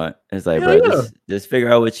would want. It's like, Yeah, bro, yeah. just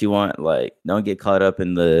figure out what you want. Like, don't get caught up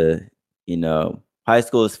in the, high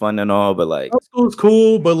school is fun and all, but like High school is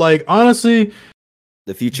cool, but like honestly,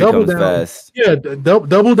 the future double comes down. fast. Yeah,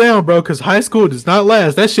 double down, bro. Because high school does not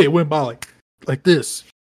last. That shit went by like this.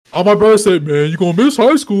 All my brothers said, "Man, you gonna miss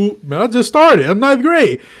high school?" Man, I just started. I'm ninth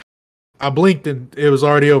grade. I blinked and it was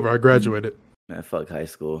already over. I graduated. Man, fuck high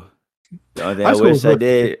school. The only thing High I school wish was I good.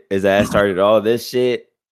 did is that I started all this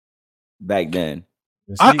shit back then.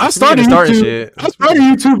 I Speaking started of starting YouTube. shit. I started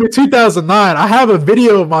YouTube in 2009. I have a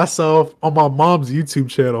video of myself on my mom's YouTube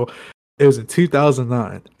channel. It was in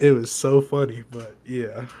 2009. It was so funny, but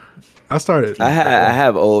yeah, I started. I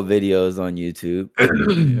have old videos on YouTube.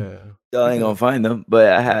 Yeah. Y'all ain't gonna find them,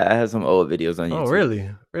 but I have some old videos on YouTube. Oh, really?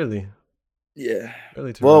 Really? Yeah.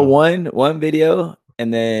 Really? Well, Terrell? one video,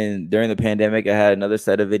 and then during the pandemic, I had another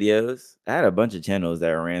set of videos. I had a bunch of channels that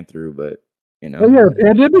I ran through, but Oh yeah,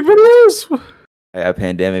 pandemic videos. I got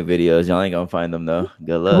pandemic videos. Y'all ain't gonna find them though. Good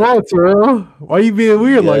Come luck. on, Terrell. Why you being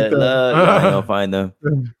weird like Good that? luck. Y'all ain't gonna find them.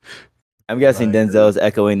 I'm guessing Like, Denzel's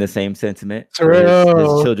echoing the same sentiment for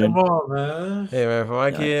Terrell, his children. come on, man. Hey man, for my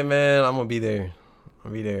Yeah. kid, man, I'm gonna be there.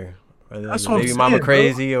 I'll be there. Whether That's the what I'm baby mama saying, bro.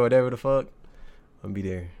 crazy or whatever the fuck, I'm gonna be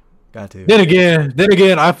there. Got to. Then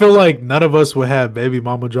again, I feel like none of us would have baby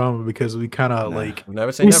mama drama because we kind of like I've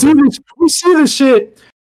never say we never. we see this shit.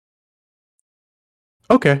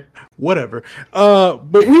 Okay, whatever.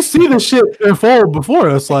 But we see the shit unfold before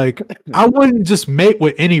us. Like, I wouldn't just mate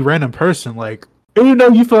with any random person. Like, even though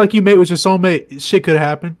you feel like you mate with your soulmate, shit could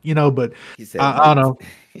happen, you know. But He said, I don't know.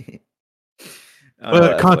 I don't know, But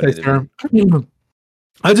that's funny context to me. term.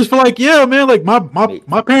 I just feel like, yeah, man. Like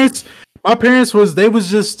my parents they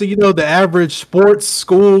was just the average sports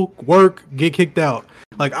school work get kicked out.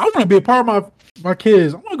 Like, I want to be a part of my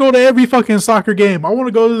kids. I want to go to every fucking soccer game. I want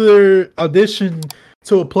to go to their audition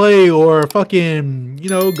to a play or fucking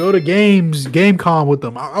go to game con with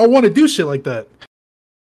them. I want to do shit like that.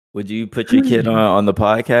 Would you put your kid on the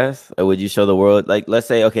podcast, or would you show the world? Like, let's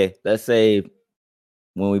say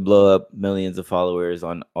when we blow up millions of followers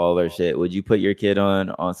on all our shit, would you put your kid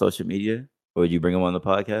on social media, or would you bring him on the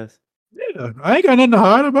podcast? Yeah, I ain't got nothing to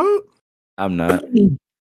hide about. I'm not.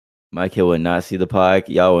 My kid would not see the pod.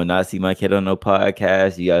 Y'all will not see my kid on no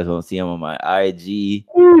podcast. You guys won't see him on my IG.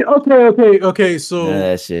 Okay. So None of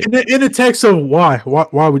that shit. in the text of why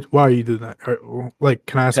are you doing that? Or, like,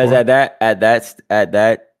 can I ask? Because why? at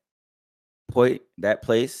that point, that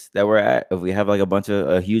place that we're at, if we have like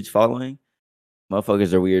a huge following,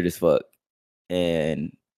 motherfuckers are weird as fuck.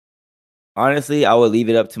 And honestly, I would leave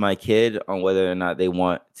it up to my kid on whether or not they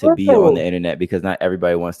want to be on the internet, because not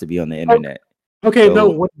everybody wants to be on the internet. Okay, So-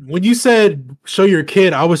 no. When you said show your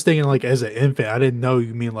kid, I was thinking like as an infant. I didn't know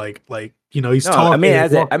you mean like he's No, talking. I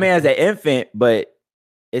mean as an infant, but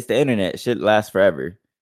it's the internet. Shit lasts forever.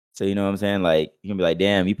 So you know what I'm saying? Like, you can be like,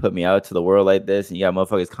 damn, you put me out to the world like this, and you got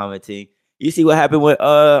motherfuckers commenting. You see what happened with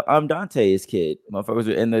Dante's kid. Motherfuckers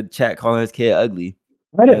were in the chat calling his kid ugly.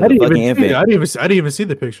 I It was a didn't fucking even see it. infant. I didn't even see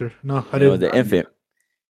the picture. No, I It didn't. was an infant.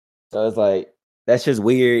 So it's like, that's just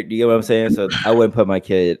weird. You get what I'm saying? So I wouldn't put my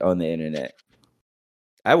kid on the internet.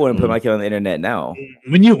 I wouldn't put my kid on the internet now.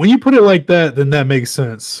 When you put it like that, then that makes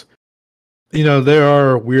sense. There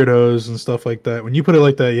are weirdos and stuff like that. When you put it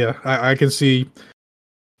like that, yeah, I can see.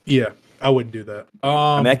 Yeah, I wouldn't do that.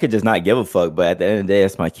 I mean, I could just not give a fuck, but at the end of the day,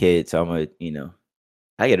 it's my kid. So I'm gonna,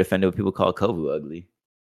 I get offended when people call Kovu ugly.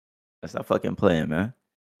 That's not fucking playing, man.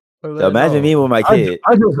 So imagine me with my kid.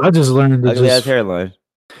 I just learned to Ugly ass just hairline.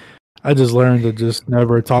 I just learned to just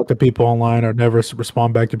never talk to people online or never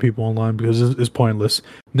respond back to people online because it's pointless.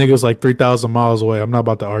 Niggas like 3,000 miles away. I'm not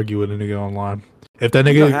about to argue with a nigga online. If that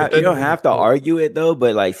nigga, You don't have to argue it though,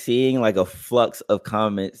 but like seeing like a flux of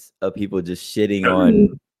comments of people just shitting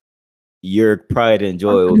on your pride and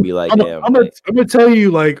joy would be like, damn. I'm gonna tell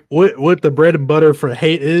you like what the bread and butter for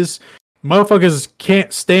hate is. Motherfuckers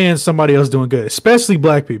can't stand somebody else doing good, especially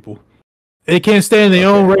black people. They can't stand their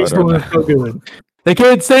own race doing so good. They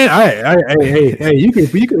can't stand. Hey, you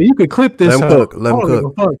could clip this. Let him cook. Let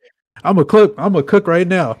him cook. I'm a cook right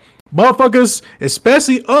now. Motherfuckers,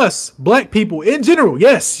 especially us, black people in general.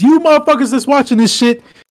 Yes, you motherfuckers that's watching this shit,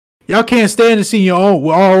 y'all can't stand to see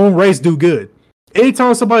our own race do good.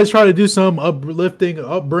 Anytime somebody's trying to do some uplifting,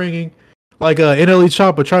 upbringing, like NLE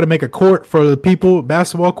Chopper try to make a court for the people,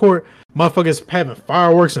 basketball court, motherfuckers having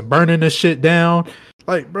fireworks and burning this shit down.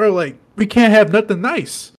 Like, bro, like, we can't have nothing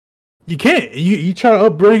nice. You can't. You try to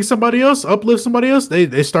uplift somebody else,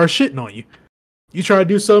 they start shitting on you. You try to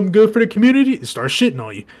do something good for the community, they start shitting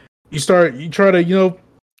on you. You try to,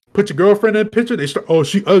 put your girlfriend in a picture, they start, oh,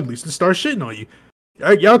 she ugly, so they start shitting on you.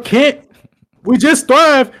 Y'all can't. We just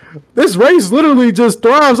thrive. This race literally just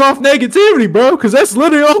thrives off negativity, bro, because that's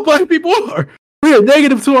literally all black people are. We are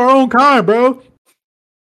negative to our own kind, bro.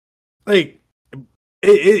 Like,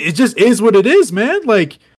 it just is what it is, man.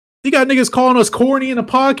 Like, you got niggas calling us corny in a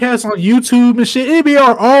podcast on YouTube and shit. It be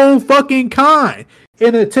our own fucking kind.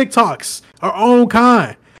 In the TikToks, our own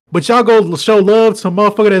kind. But y'all go show love to a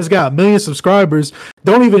motherfucker that's got 1 million subscribers.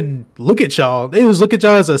 Don't even look at y'all. They just look at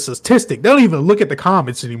y'all as a statistic. They don't even look at the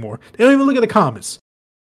comments anymore. They don't even look at the comments.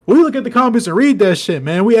 We look at the comments and read that shit,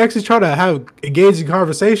 man. We actually try to have engaging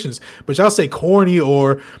conversations. But y'all say corny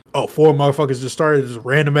or, oh, 4 motherfuckers just started this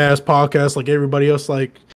random ass podcast like everybody else.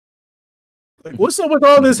 Like, what's up with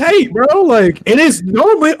all this hate, bro? Like, it is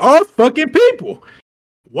normally our fucking people.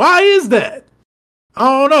 Why is that?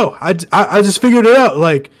 I don't know. I just figured it out.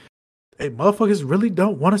 Like, hey, motherfuckers really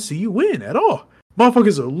don't want to see you win at all.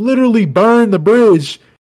 Motherfuckers will literally burn the bridge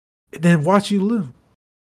and then watch you live.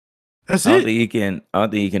 That's I don't it. think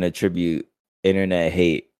you can attribute internet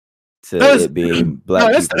hate to it being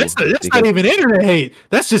black people. That's not even internet hate.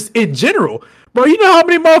 That's just in general. Bro, you know how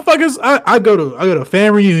many motherfuckers I go to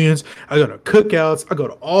family reunions, I go to cookouts, I go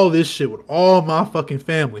to all this shit with all my fucking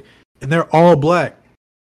family, and they're all black.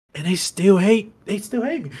 And they still hate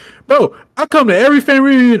me. Bro, I come to every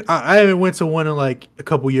family reunion. I haven't went to one in like a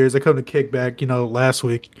couple years. I come to Kickback, last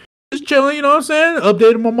week. Just chilling, you know what I'm saying?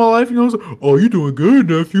 Updating on my life, like, oh, you doing good,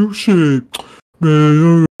 nephew? Shit.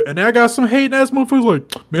 Man. And then I got some hating ass motherfuckers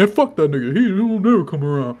like, man, fuck that nigga. He will never come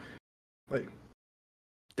around. Like,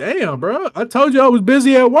 damn, bro. I told you I was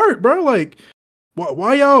busy at work, bro. Like,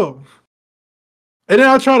 why y'all? And then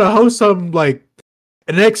I try to host something like,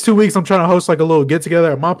 in the next 2 weeks, I'm trying to host like a little get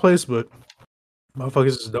together at my place, but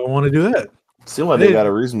motherfuckers just don't want to do that. Seems like they got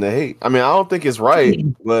a reason to hate. I mean, I don't think it's right,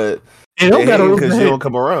 but they don't got a reason because you don't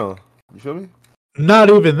come around. You feel me? Not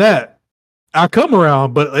even that. I come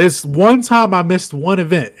around, but it's one time I missed one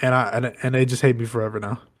event, and they just hate me forever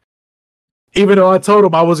now. Even though I told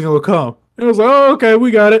them I wasn't gonna come, it was like, oh, okay,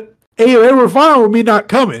 we got it. Hey, they were fine with me not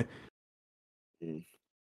coming.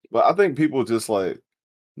 But I think people just like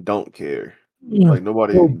don't care. Like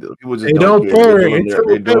nobody, people just they don't care.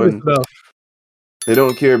 They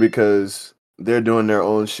don't care because they're doing their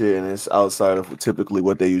own shit and it's outside of typically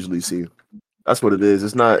what they usually see. That's what it is.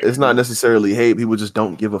 It's not necessarily hate. People just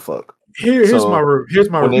don't give a fuck. Here's my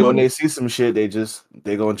when they see some shit, they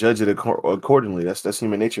gonna judge it accordingly. That's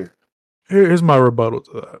human nature. Here's my rebuttal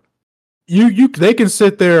to that. They can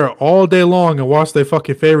sit there all day long and watch their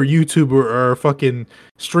fucking favorite YouTuber or fucking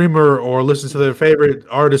streamer or listen to their favorite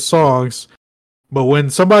artist songs. But when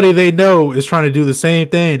somebody they know is trying to do the same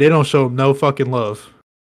thing, they don't show them no fucking love.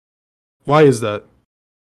 Why is that?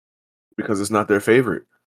 Because it's not their favorite.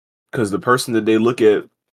 Because the person that they look at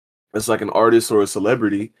as like an artist or a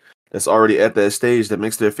celebrity that's already at that stage that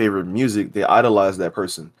makes their favorite music, they idolize that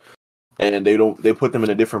person. And they put them in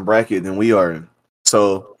a different bracket than we are in.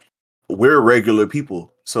 So we're regular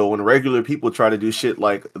people. So when regular people try to do shit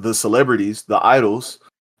like the celebrities, the idols,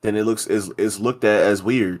 then it is looked at as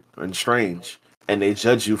weird and strange. And they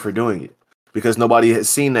judge you for doing it because nobody has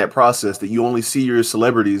seen that process. That you only see your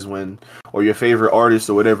celebrities or your favorite artists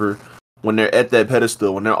or whatever when they're at that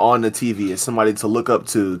pedestal, when they're on the TV, as somebody to look up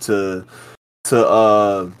to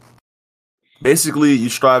basically you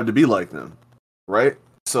strive to be like them, right?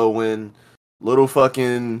 So when little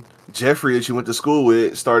fucking Jeffrey that you went to school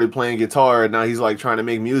with started playing guitar and now he's like trying to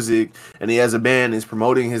make music and he has a band, he's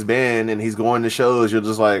promoting his band and he's going to shows, you're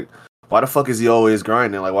just like, why the fuck is he always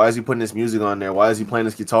grinding? Like, why is he putting this music on there? Why is he playing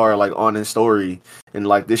this guitar like on his story? And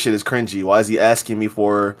like, this shit is cringy. Why is he asking me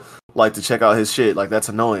for like to check out his shit? Like, that's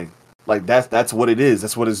annoying. Like, that's what it is.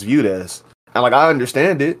 That's what it's viewed as. And like, I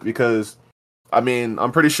understand it because, I mean,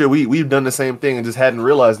 I'm pretty sure we've done the same thing and just hadn't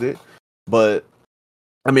realized it. But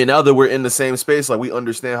I mean, now that we're in the same space, like we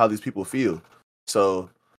understand how these people feel. So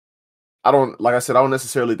I don't, like I said, I don't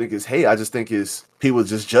necessarily think it's hate. I just think it's people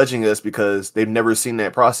just judging us because they've never seen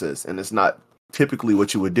that process, and it's not typically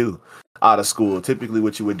what you would do out of school. Typically,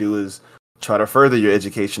 what you would do is try to further your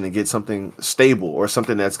education and get something stable or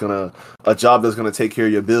something that's a job that's gonna take care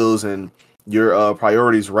of your bills and your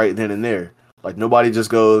priorities right then and there. Like nobody just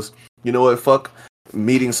goes, you know what, fuck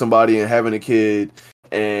meeting somebody and having a kid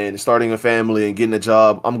and starting a family and getting a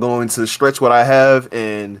job. I'm going to stretch what I have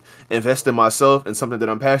and invest in myself and something that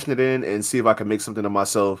I'm passionate in and see if I can make something of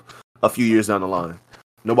myself a few years down the line.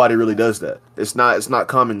 Nobody really does that. It's not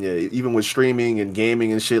common yet. Even with streaming and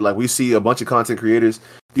gaming and shit, like we see a bunch of content creators.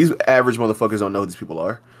 These average motherfuckers don't know who these people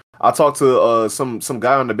are. I talked to some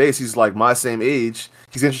guy on the base. He's like my same age.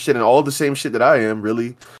 He's interested in all the same shit that I am,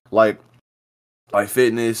 really. Like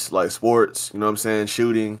fitness, like sports, you know what I'm saying,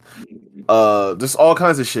 shooting, just all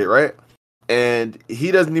kinds of shit, right? And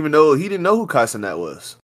he didn't know who Kai Cenat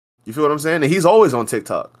was. You feel what I'm saying? And he's always on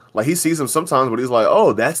TikTok. Like he sees him sometimes, but he's like,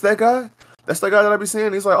 "Oh, that's that guy? That's that guy that I be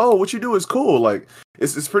seeing." He's like, "Oh, what you do is cool. Like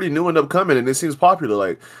it's pretty new and upcoming, and it seems popular.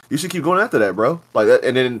 Like you should keep going after that, bro." Like that.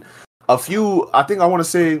 And then I think I want to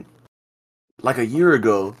say, like a year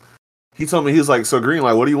ago, he told me, he was like, "So Green,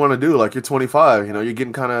 like, what do you want to do? Like, you're 25, you know, you're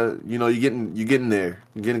getting kind of, you know, you're getting there,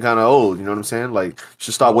 you're getting kind of old, you know what I'm saying? Like, you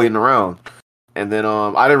should stop waiting around." And then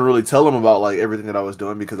I didn't really tell him about like everything that I was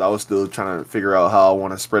doing because I was still trying to figure out how I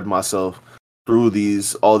want to spread myself through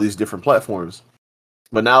all these different platforms.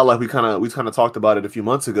 But now, like, we kind of talked about it a few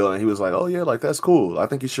months ago, and he was like, "Oh yeah, like that's cool. I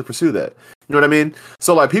think you should pursue that." You know what I mean?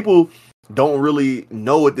 So like, people don't really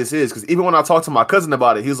know what this is because even when I talked to my cousin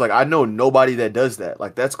about it, he was like, "I know nobody that does that.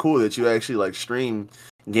 Like, that's cool that you actually like stream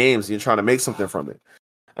games and you're trying to make something from it."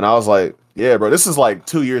 And I was like, "Yeah, bro, this is like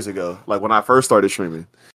 2 years ago, like when I first started streaming."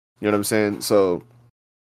 You know what I'm saying? So,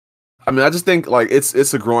 I mean, I just think like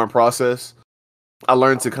it's a growing process. I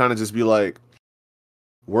learned to kind of just be like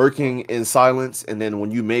working in silence, and then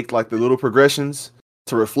when you make like the little progressions,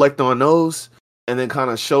 to reflect on those, and then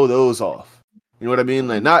kind of show those off. You know what I mean?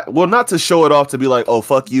 Like not to show it off to be like, "Oh,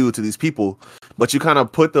 fuck you" to these people, but you kind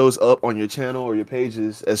of put those up on your channel or your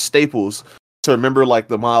pages as staples to remember like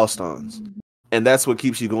the milestones, and that's what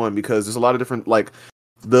keeps you going because there's a lot of different like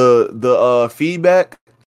the feedback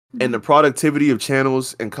and the productivity of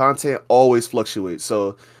channels and content always fluctuates.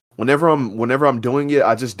 So whenever I'm doing it,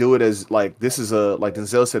 I just do it as like this is like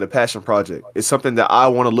Denzel said, a passion project. It's something that I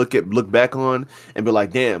want to look back on and be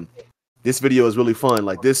like, damn, this video is really fun.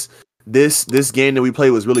 Like this game that we played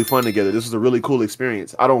was really fun together. This was a really cool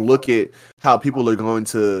experience. I don't look at how people are going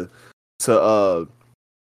to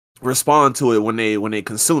respond to it when they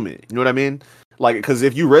consume it. You know what I mean? Like, because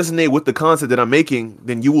if you resonate with the content that I'm making,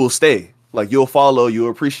 then you will stay. Like, you'll follow, you'll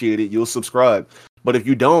appreciate it, you'll subscribe. But if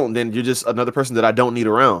you don't, then you're just another person that I don't need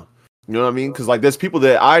around. You know what I mean? Because like, there's people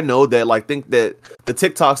that I know that like think that the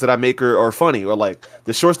TikToks that I make are funny, or like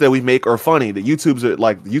the shorts that we make are funny. The YouTube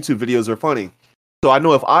videos are funny. So I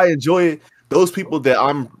know if I enjoy it, those people that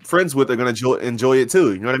I'm friends with are gonna enjoy it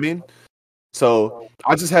too. You know what I mean? So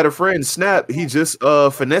I just had a friend, Snap. He just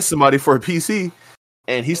finessed somebody for a PC,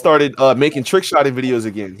 and he started making trick shotting videos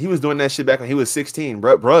again. He was doing that shit back when he was 16.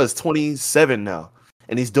 Bruh is 27 now,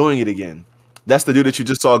 and he's doing it again. That's the dude that you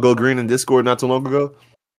just saw go green in Discord not too long ago.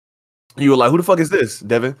 You were like, "Who the fuck is this,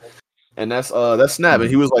 Devin?" And that's Snap, and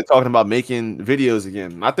he was like talking about making videos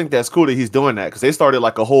again. And I think that's cool that he's doing that because they started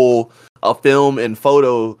like a film and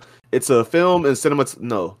photo. It's a film and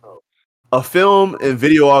a film and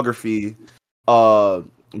videography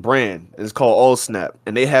brand. It's called All Snap,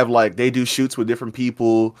 and they do shoots with different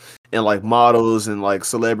people and like models and like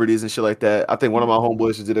celebrities and shit like that. I think one of my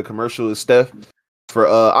homeboys just did a commercial with Steph for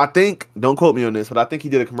I think, don't quote me on this, but I think he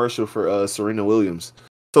did a commercial for Serena Williams.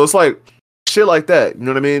 So it's like shit like that. You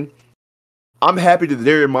know what I mean? I'm happy that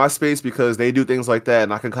they're in my space because they do things like that,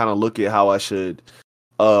 and I can kind of look at how I should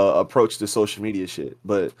approach the social media shit.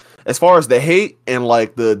 But as far as the hate and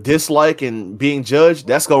like the dislike and being judged,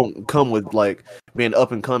 that's gonna come with like being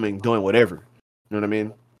up and coming, doing whatever. You know what I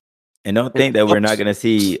mean? And don't think that we're not gonna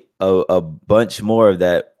see a bunch more of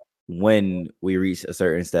that when we reach a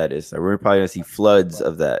certain status. Like, we're probably gonna see floods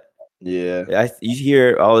of that. Yeah. You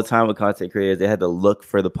hear all the time with content creators, they had to look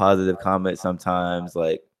for the positive comments sometimes.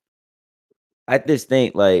 Like, I just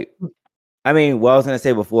think like, I mean, what I was gonna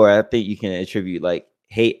say before, I think you can attribute like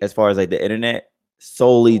hate as far as like the internet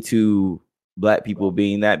solely to Black people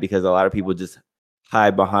being that, because a lot of people just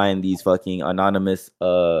hide behind these fucking anonymous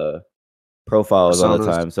profiles all the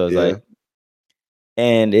time. So it's like,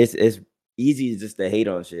 and it's easy just to hate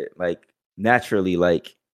on shit. Like, naturally,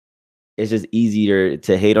 like, it's just easier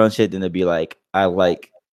to hate on shit than to be like, I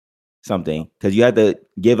like something, because you have to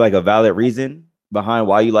give like a valid reason behind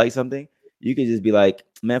why you like something. You could just be like,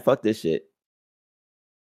 man, fuck this shit,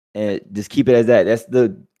 and just keep it as that. That's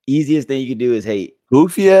the easiest thing you can do is hate.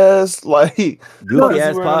 Goofy ass, like Goofy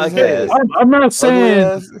ass podcast. I'm not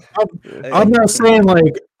saying. I'm not saying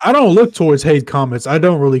like I don't look towards hate comments. I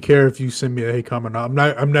don't really care if you send me a hate comment. I'm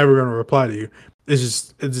never gonna reply to you. It's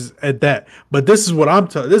just at that. But this is what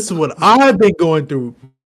this is what I've been going through.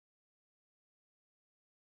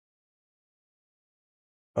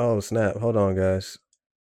 Oh snap! Hold on, guys.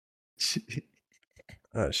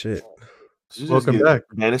 Oh shit! Welcome back.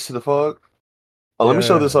 Banished to the fog. Oh, let me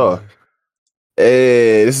show this off.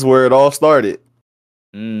 Hey, this is where it all started.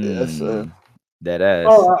 Yes, sir. That ass.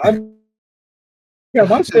 Oh, yeah,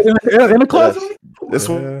 my shit in the closet. This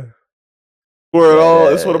one. Where it all,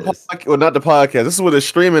 this is where the podcast, well, not the podcast. This is where the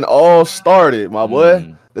streaming all started, my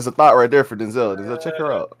boy. There's a thought right there for Denzel. Denzel, check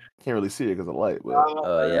her out. Can't really see it because of light, but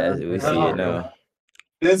oh yeah, we see it now.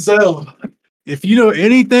 Denzel, if you know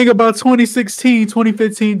anything about 2016,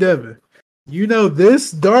 2015 Devin, you know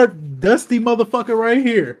this dark, dusty motherfucker right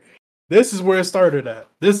here. This is where it started at.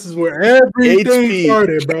 This is where everything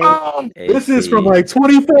started, bro. This is from like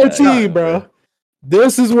 2014, bro.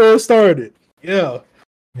 This is where it started. Yeah.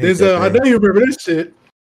 I know you remember this shit.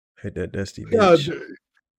 Hate that dusty bitch.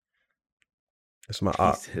 That's my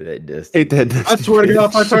op. Hate that dusty. I swear to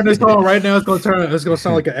God, if I turn this on right now, it's gonna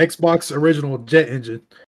sound like an Xbox original jet engine.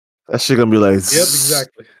 That shit gonna be like. Yep,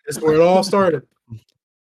 exactly. That's where it all started.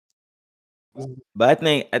 But I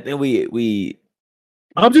think we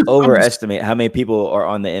overestimate how many people are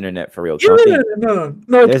on the internet for real. No.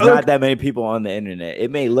 There's not that many people on the internet.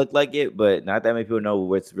 It may look like it, but not that many people know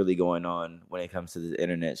what's really going on when it comes to the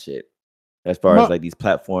internet shit. As far as like these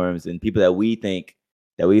platforms and people that we think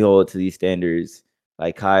that we hold to these standards,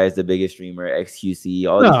 like Kai is the biggest streamer, XQC,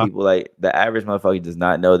 all these people, like the average motherfucker does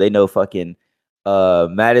not know. They know fucking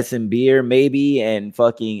Madison Beer maybe, and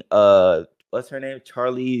fucking what's her name?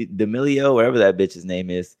 Charlie D'Amelio, whatever that bitch's name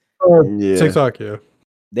is. TikTok, yeah.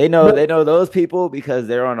 They know those people because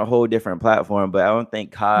they're on a whole different platform, but I don't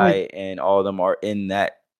think Kai and all of them are in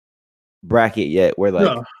that bracket yet where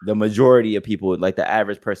like the majority of people, like the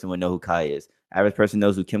average person would know who Kai is. Average person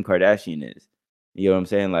knows who Kim Kardashian is. You know what I'm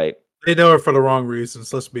saying? Like they know her for the wrong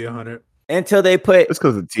reasons. Let's be 100. Until they put it's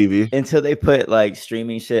because of TV. Until they put like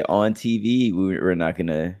streaming shit on TV, we're not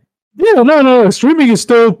gonna. Yeah, no. Streaming is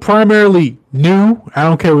still primarily new. I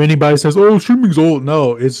don't care what anybody says. Oh, streaming's old.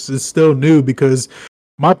 No, it's still new because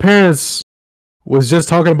my parents was just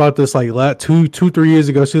talking about this like 2-3 years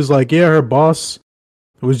ago. She was like, yeah, her boss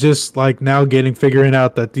was just like now figuring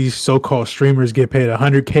out that these so-called streamers get paid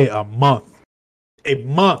 $100K a month,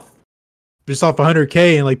 just off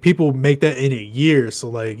 $100K, and like people make that in a year. So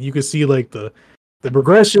like you can see like the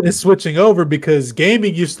progression is switching over because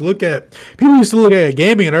gaming used to look at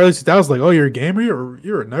gaming in the early 2000s like, oh, you're a gamer,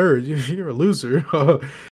 you're a nerd, you're a loser.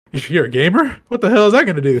 You're a gamer? What the hell is that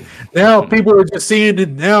going to do? Now people are just seeing it.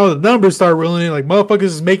 Now the numbers start rolling in. Like motherfuckers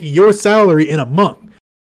is making your salary in a month,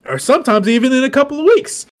 or sometimes even in a couple of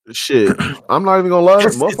weeks. Shit, I'm not even gonna lie.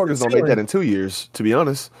 Motherfuckers don't make that in 2 years. To be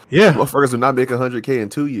honest, yeah, motherfuckers do not make $100K in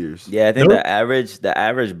 2 years. Yeah, I think the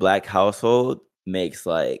average black household makes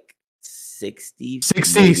like 65,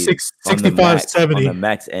 70 on the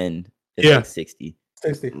max end. It's like 60.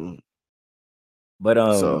 But what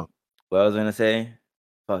I was gonna say.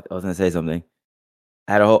 I was gonna say something.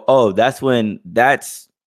 At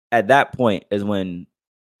that point is when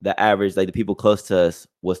the average, like the people close to us,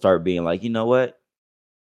 will start being like, you know what?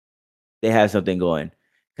 They have something going.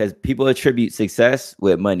 Because people attribute success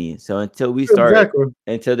with money. So until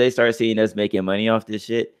they start seeing us making money off this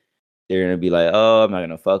shit, they're gonna be like, oh, I'm not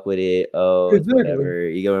gonna fuck with it. Oh, whatever.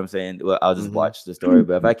 You get what I'm saying? Well, I'll just watch the story.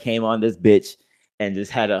 But if I came on this bitch and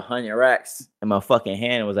just had 100 racks in my fucking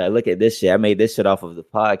hand and was like, look at this shit. I made this shit off of the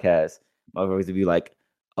podcast. Motherfuckers would be like,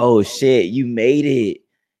 oh shit, you made it.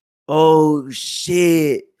 Oh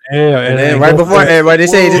shit. Yeah, and then right before everybody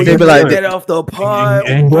say it, they be like, get off the pod.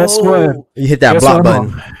 And guess what? You hit that block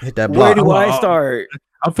button. Hit that block. Where do I start?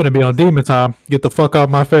 I'm finna be on demon time. Get the fuck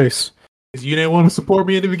out my face. Because you didn't want to support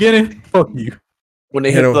me in the beginning? Fuck you. When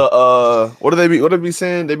they hit the what do they be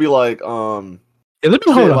saying? They be like, yeah, let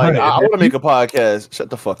me hold on. Like, I want to make a podcast.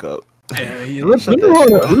 Shut the fuck up. Let me hold a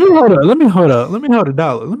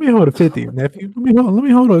dollar. Let me hold a 50, nephew. Let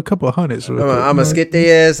me hold a couple of hundreds. I'm gonna skip the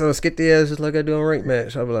ass. I'm gonna skip the ass just like I do on rank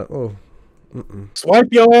match. I'll be like, oh, swipe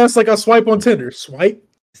your ass like I swipe on Tinder. Swipe.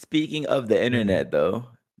 Speaking of the internet, though,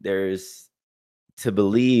 there's to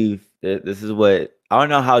believe that this is what I don't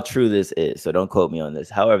know how true this is, so don't quote me on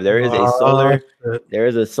this. However, there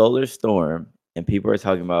is a solar storm. And people are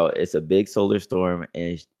talking about it's a big solar storm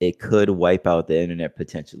and it could wipe out the internet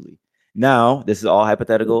potentially. Now, this is all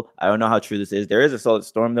hypothetical. I don't know how true this is. There is a solar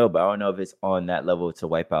storm though, but I don't know if it's on that level to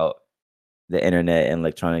wipe out the internet and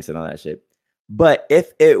electronics and all that shit. But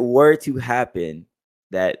if it were to happen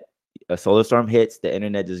that a solar storm hits, the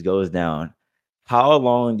internet just goes down, how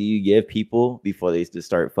long do you give people before they just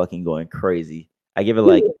start fucking going crazy? I give it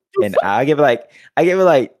like I give it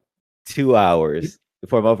like 2 hours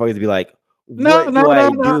before motherfuckers be like, what do I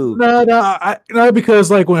do? No,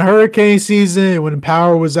 because like when hurricane season, when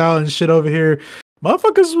power was out and shit over here,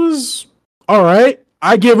 motherfuckers was all right.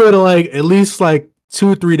 I give it like at least like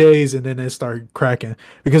 2-3 days, and then it started cracking.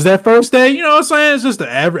 Because that first day, you know what I'm saying, it's just the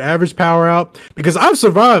average power out. Because I've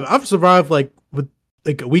survived like with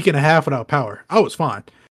like a week and a half without power. I was fine.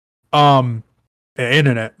 And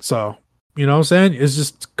internet, so you know what I'm saying? It's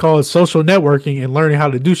just called social networking and learning how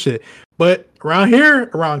to do shit. But around here,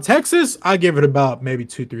 around Texas, I give it about maybe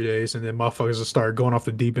 2-3 days, and then motherfuckers will start going off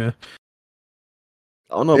the deep end.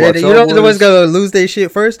 I don't know Yeah, about you know the one's gonna lose their shit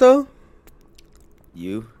first though?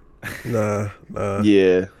 You? Nah.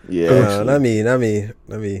 Yeah. Not me.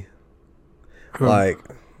 Like,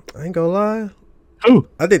 I ain't gonna lie. Who?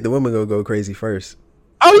 I think the women gonna go crazy first.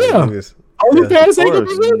 Oh yeah. OnlyFans ain't gonna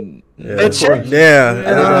be Yeah. that shit. Yeah.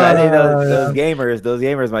 I think those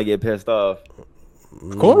gamers might get pissed off.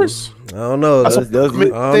 Of course. I don't know. Those- I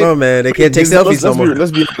don't know, man. They can't take selfies no more.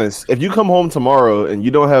 Let's be honest. If you come home tomorrow and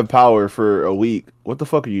you don't have power for a week, what the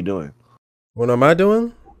fuck are you doing? What am I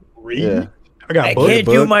doing? Yeah. I got I books. can't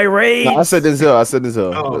do my raid. No, I said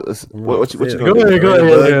Denzel. Oh. What you Yeah. gonna Go do?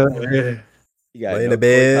 ahead. Yeah. He got Lay in no the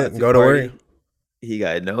bed, boycotts go to party. work. He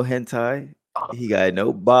got no hentai. He got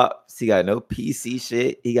no bops. He got no PC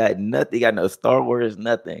shit. He got nothing. He got no Star Wars.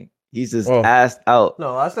 Nothing. He's just assed out.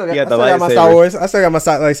 No, I still He got, got I the still got my lightsaber. Star Wars. I still got my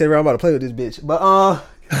lightsaber. I'm about to play with this bitch. But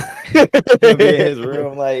He'll be in his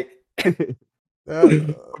room like.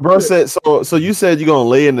 Bro said so. You said you're gonna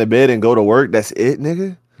lay in the bed and go to work. That's it,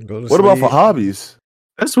 nigga. What about for hobbies?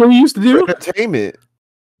 That's what we used to do. For entertainment.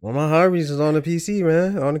 Well, my hobbies is on the PC,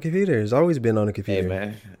 man. On the computer. It's always been on the computer. Hey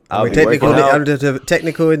man, I'm a be working out.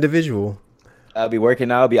 technical individual. I'll be working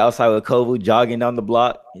out. I'll be outside with Kovu jogging down the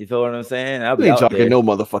block. You feel what I'm saying? I'll be You ain't out jogging there. no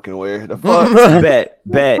motherfucking where. The fuck?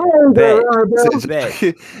 bet.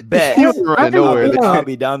 You ain't running nowhere. I'll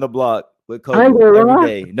be down the block with Kovu every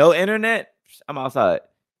day. No internet. I'm outside.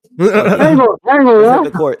 I ain't gonna Let's hit lie.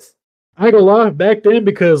 the courts. I ain't gonna lie. Back then,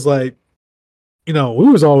 because like, you know, we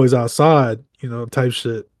was always outside, you know, type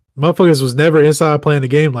shit. Motherfuckers was never inside playing the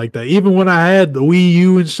game like that. Even when I had the Wii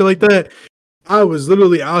U and shit like that, I was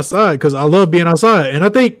literally outside because I love being outside. And I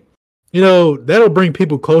think, you know, that'll bring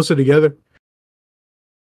people closer together.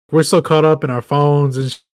 We're so caught up in our phones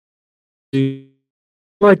and shit.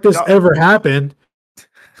 Like this ever happened.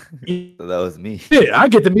 So that was me. Shit, I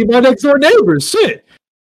get to meet my next door neighbors. Shit.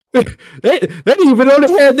 they didn't even know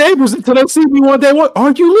they had neighbors until they see me one day. What?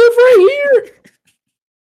 Oh, you live right here?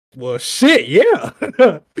 Well, shit, yeah.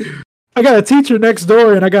 I got a teacher next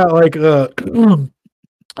door, and I got like a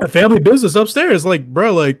family business upstairs. Like,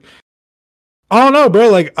 bro, like, I don't know, bro.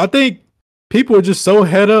 Like, I think people are just so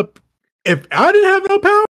head up. If I didn't have no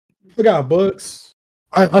power, I got books.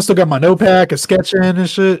 I still got my notepad, can sketch in and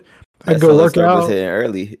shit. I go work out. Hitting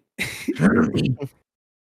early.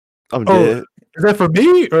 I'm dead. Is that for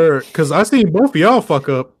me or because I seen both of y'all fuck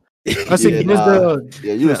up? I see Denzel.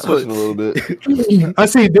 Yeah, you was switching a little bit. I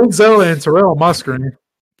see Denzel and Terrell on my screen.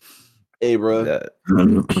 Hey, bro.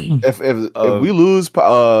 If we lose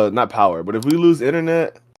not power, but if we lose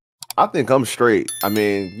internet, I think I'm straight. I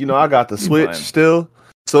mean, you know, I got the Switch still,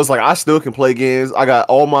 so it's like I still can play games. I got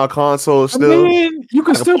all my consoles still. I mean, you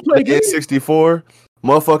can still play games. 64.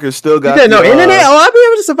 Motherfuckers still got. You said no internet? Oh, I'll be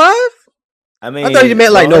able to survive. I mean, I thought you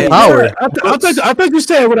meant like no power. I thought you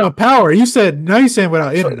said without power. You said now you saying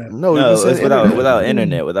without internet. No, it's without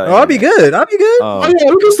internet. Without I'll be good. I'll be good. Oh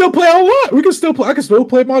yeah, we can still play online. We can still play. I can still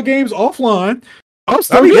play my games offline. I'll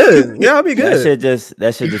be good. Yeah, I'll be good.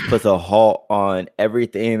 That shit just puts a halt on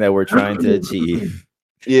everything that we're trying to achieve.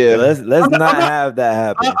 Yeah, let's not have that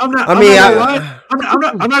happen. I'm not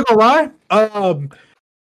gonna lie. I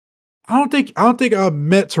don't think I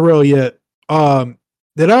met Terrell yet.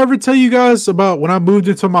 Did I ever tell you guys about when I moved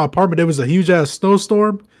into my apartment? There was a huge ass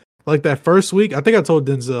snowstorm, like that first week. I think I told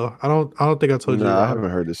Denzel. I don't think I told you. I haven't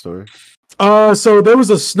heard this story. So there was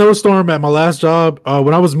a snowstorm at my last job.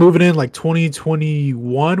 When I was moving in, like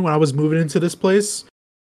 2021, when I was moving into this place.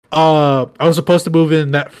 I was supposed to move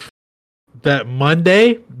in that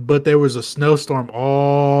Monday, but there was a snowstorm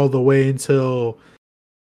all the way until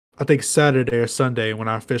I think Saturday or Sunday when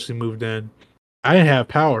I officially moved in. I didn't have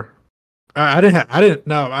power. I'm not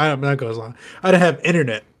gonna lie. I didn't have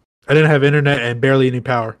internet. I didn't have internet and barely any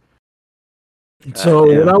power. So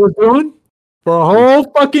Damn. what I was doing for a whole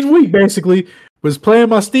fucking week basically was playing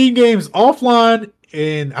my Steam games offline,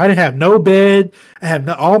 and I didn't have no bed. I had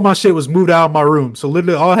all my shit was moved out of my room. So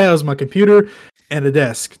literally all I had was my computer and a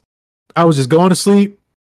desk. I was just going to sleep,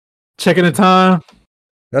 checking the time.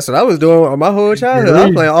 That's what I was doing my whole childhood. I was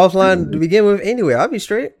Really? playing offline to begin with anyway. I'll be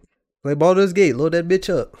straight. Play Baldur's Gate, load that bitch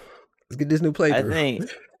up. Let's get this new I playthrough.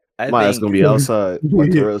 My ass gonna be outside.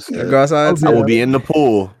 Like Terrell said. Go outside too. I will be in the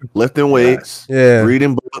pool, lifting weights, Yeah.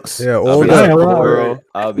 reading books. Yeah, I'll oiled be like, up. girl.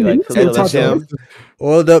 I'll be like, You said Camilla, talk to Jim. him.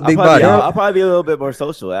 Oiled up, big body. I'll probably be a little bit more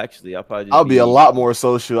social. Actually, I'll be a lot more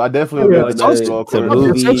social. I definitely will be at the Going basketball to court.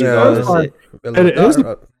 movies, Yeah. all this shit.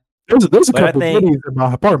 There's a But I couple think- goodies in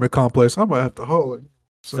my apartment complex. I might have to hold it.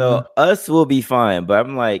 So us will be fine, but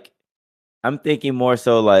I'm thinking more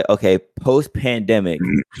so like, okay, post pandemic,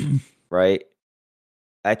 right?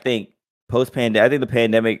 I think the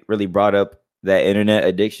pandemic really brought up that internet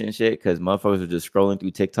addiction shit because motherfuckers were just scrolling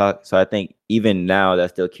through TikTok. So I think even now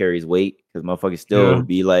that still carries weight because motherfuckers still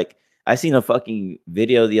be like, I seen a fucking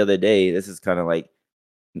video the other day. This is kind of like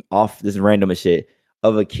off this random as shit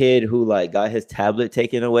of a kid who like got his tablet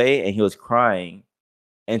taken away and he was crying,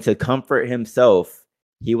 and to comfort himself,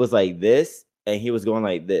 he was like this and he was going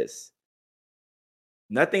like this.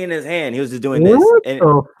 Nothing in his hand. He was just doing this. What And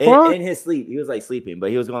the fuck? in his sleep, he was like sleeping, but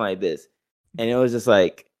he was going like this. And it was just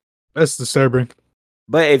like, That's disturbing.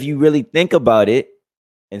 but if you really think about it,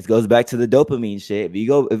 and it goes back to the dopamine shit. If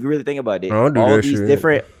you really think about it, I don't do all that these shit.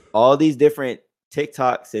 different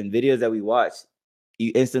TikToks and videos that we watch,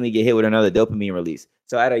 you instantly get hit with another dopamine release.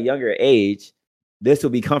 So at a younger age, this will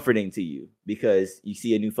be comforting to you because you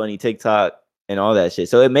see a new funny TikTok and all that shit.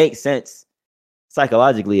 So it makes sense.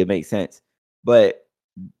 Psychologically, it makes sense. But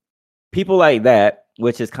people like that,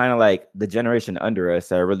 which is kind of like the generation under us,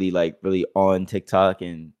 that are really on TikTok,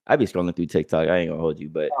 and I be scrolling through TikTok. I ain't gonna hold you,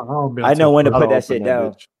 but I know when to put that shit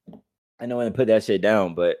down. I know when to put that shit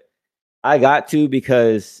down, but I got to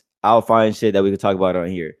because I'll find shit that we could talk about on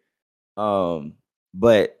here.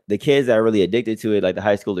 But the kids that are really addicted to it, like the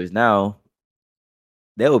high schoolers now,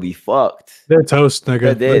 they will be fucked. They're toast,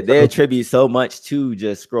 nigga. They attribute so much to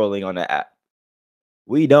just scrolling on the app.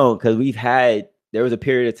 We don't, because there was a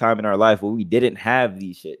period of time in our life where we didn't have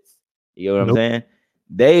these shits. You know what I'm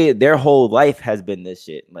saying? Their whole life has been this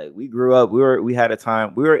shit. Like we grew up, we had a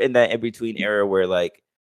time, we were in that in between era where like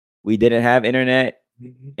we didn't have internet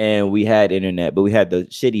and we had internet, but we had the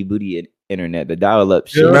shitty booty internet, the dial-up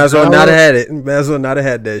shit. Might as well not have had it. Might as well not have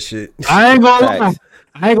had that shit. I ain't gonna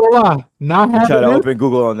lie. Not Try to having this, open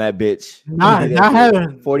Google on that bitch. not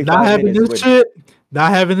having 45 having minutes this with shit.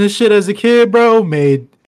 Not having this shit as a kid, bro, made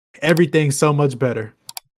everything so much better.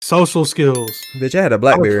 Social skills. Bitch, I had a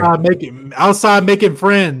BlackBerry. Outside making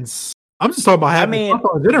friends. I'm just talking about I having mean,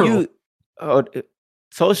 fun in general.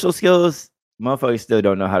 social skills, motherfuckers still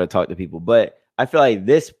don't know how to talk to people, but I feel like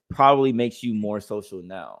this probably makes you more social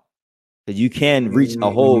now because you can reach a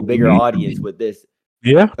whole bigger audience with this.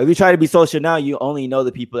 Yeah. If you try to be social now, you only know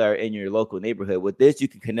the people that are in your local neighborhood. With this, you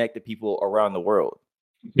can connect to people around the world.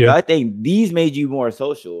 Yeah. So I think these made you more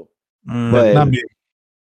social. But not me.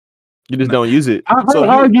 You just don't use it. I would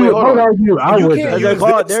argue. I You would. can't They're use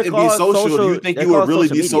called- this they're and be called social. Do you social- think they're you would called really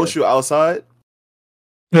social be media. social outside?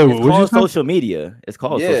 Yeah, It's called social media. It's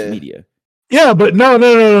called social media. Yeah, but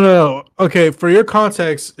no. Okay, for your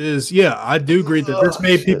context I do agree that this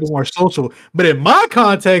made people more social. But in my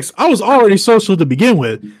context, I was already social to begin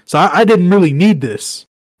with, so I didn't really need this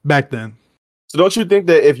back then. So don't you think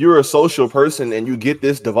that if you're a social person and you get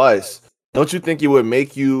this device, don't you think it would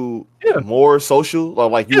make you more social? Or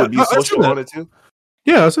like you would be social on it too?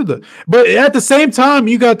 Yeah, I said that. But at the same time,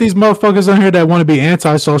 you got these motherfuckers on here that want to be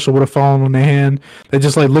antisocial with a phone in their hand. They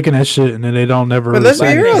just like looking at shit and then they don't never. But let's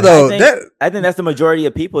be real though. I think that's the majority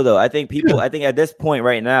of people though. I think at this point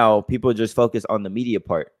right now, people just focus on the media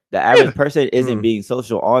part. The average person isn't being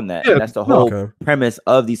social on that. Yeah, And that's the whole premise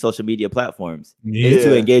of these social media platforms is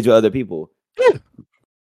to engage with other people.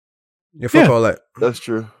 Yeah, fuck all that. That's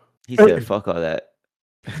true. He said, fuck all that.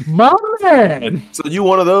 My man. So you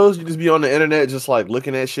one of those? You just be on the internet just like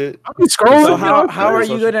looking at shit? I be scrolling. So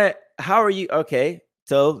how are you okay?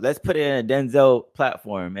 So let's put it in a Denzel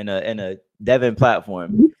platform, in a Devin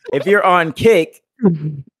platform. If you're on Kick,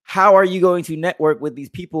 how are you going to network with these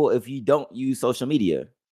people if you don't use social media?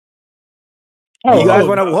 You guys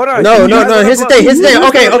want to hold on? No. Here's the thing.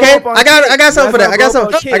 Okay. I got something for that. I got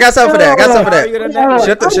something for that.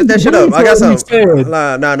 Shut that shit up. I got something.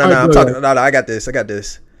 No. I'm talking. No. I got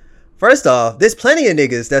this. First off, there's plenty of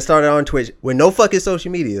niggas that started on Twitch with no fucking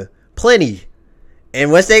social media. Plenty.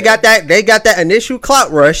 And once they got that initial clout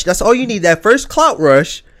rush. That's all you need. That first clout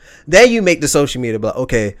rush. Then you make the social media. But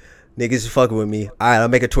okay, Niggas is fucking with me. All right, I'll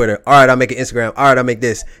make a Twitter. All right, I'll make an Instagram. All right, I'll make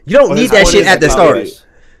this. You don't need that shit at the start.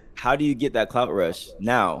 How do you get that clout rush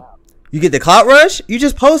now? You get the clout rush. You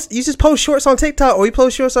just post shorts on TikTok or you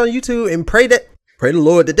post shorts on YouTube and pray the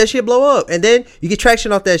Lord that shit blow up, and then you get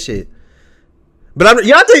traction off that shit. But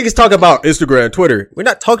y'all think it's talking about Instagram, Twitter. We're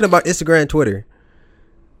not talking about Instagram, Twitter.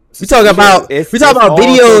 We talking about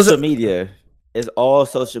videos. Social media. It's all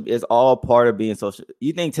social. It's all part of being social.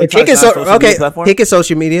 You think TikTok is not a social media platform? Kick is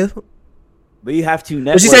social media. But you have to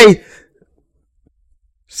network. What you say?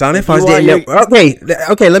 Sonic Fox didn't.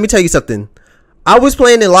 Okay. Let me tell you something. I was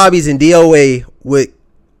playing in lobbies in DOA with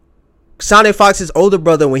Sonic Fox's older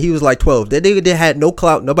brother when he was like 12. That nigga had no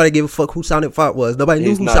clout. Nobody gave a fuck who Sonic Fox was. Nobody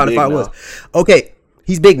knew who Sonic Fox was. Okay,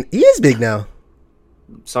 he's big. He is big now.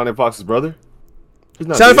 Sonic Fox's brother? He's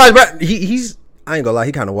not Sonic Fox's brother. He's. I ain't gonna lie.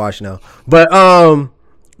 He kind of washed now. But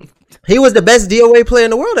he was the best DOA player in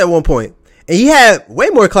the world at one point. And he had way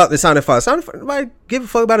more clout than Sonic Fox. Nobody give a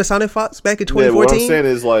fuck about a Sonic Fox back in 2014. Yeah, what I'm saying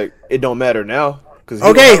is like it don't matter now.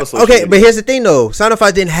 Okay, but here's the thing though. Sonic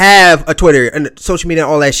Fox didn't have a Twitter and social media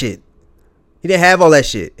and all that shit. He didn't have all that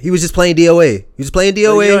shit. He was just playing DOA. He was playing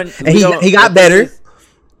DOA, and he got better.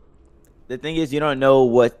 The thing is, you don't know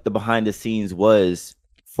what the behind the scenes was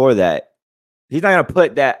for that. He's not gonna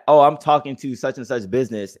put that. Oh, I'm talking to such and such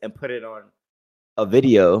business and put it on a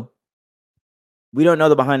video. We don't know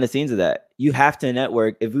the behind the scenes of that. You have to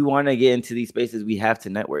network. If we want to get into these spaces, we have to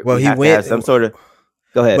network. Well, he went to have some sort of.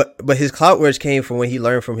 Go ahead. But his clout rush came from when he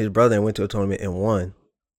learned from his brother and went to a tournament and won,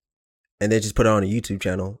 and they just put it on a YouTube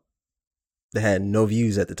channel that had no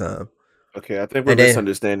views at the time. Okay, I think we're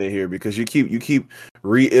misunderstanding here because you keep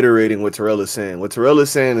reiterating what Terrell is saying. What Terrell is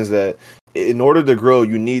saying is that in order to grow,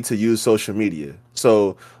 you need to use social media.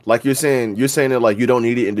 So, like you're saying that like you don't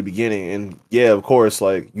need it in the beginning, and yeah, of course,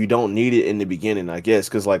 like you don't need it in the beginning, I guess,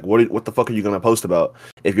 because like what the fuck are you gonna post about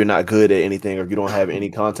if you're not good at anything or if you don't have any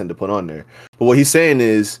content to put on there? But what he's saying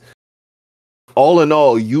is, all in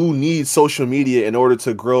all, you need social media in order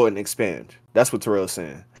to grow and expand. That's what Terrell's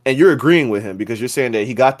saying. And you're agreeing with him because you're saying that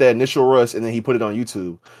he got that initial rush and then he put it on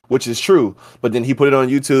YouTube, which is true. But then he put it on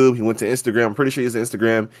YouTube. He went to Instagram. I'm pretty sure he's on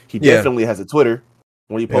Instagram. He definitely has a Twitter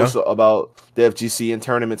when he posts about the FGC and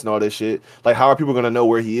tournaments and all this shit. Like, how are people going to know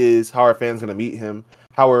where he is? How are fans going to meet him?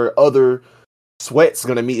 How are other sweats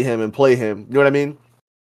going to meet him and play him? You know what I mean?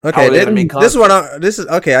 Okay,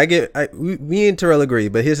 me and Terrell agree.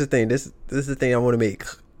 But here's the thing. This is the thing I want to make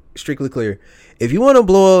strictly clear. If you want to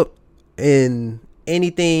blow up in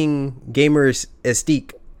anything gamers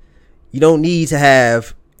esthetic, you don't need to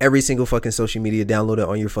have every single fucking social media downloaded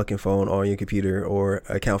on your fucking phone or on your computer or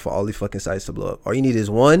account for all these fucking sites to blow up. All you need is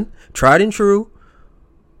one tried and true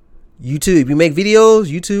YouTube. If you make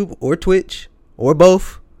videos, YouTube or Twitch or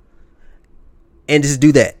both, and just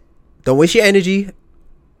do that. Don't waste your energy.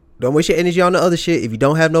 Don't waste your energy on the other shit. If you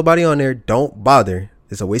don't have nobody on there, don't bother.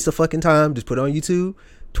 It's a waste of fucking time. Just put it on YouTube,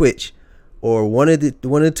 Twitch, or one of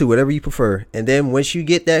the two, whatever you prefer. And then once you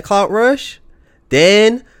get that clout rush,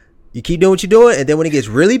 then you keep doing what you're doing. And then when it gets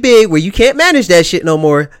really big, where you can't manage that shit no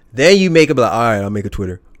more, then you make it like, all right, I'll make a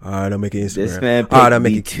Twitter. All right, I'll make an Instagram. This man picked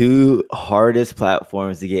the two hardest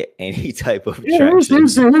platforms to get any type of traction. Here's the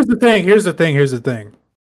thing.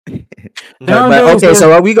 Okay,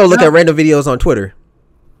 so we go look at random videos on Twitter.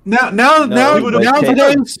 Nowadays,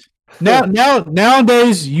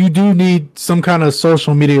 you do need some kind of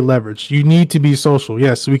social media leverage. You need to be social.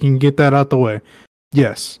 Yes, we can get that out the way.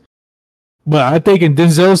 Yes. But I think in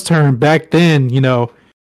Denzel's turn back then,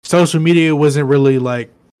 social media wasn't really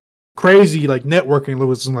like crazy, like networking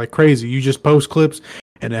wasn't like crazy. You just post clips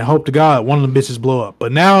and then hope to God one of them bitches blow up.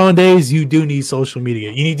 But nowadays, you do need social media.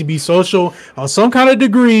 You need to be social on some kind of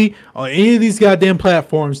degree on any of these goddamn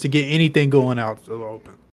platforms to get anything going out to the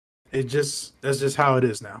open. That's just how it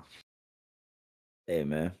is now. Hey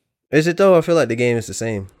man, is it though? I feel like the game is the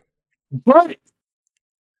same. But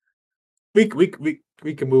we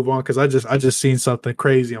can move on because I just seen something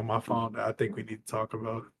crazy on my phone that I think we need to talk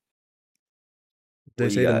about. They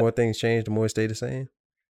say the more things change, the more it stay the same.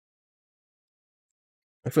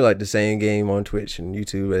 I feel like the same game on Twitch and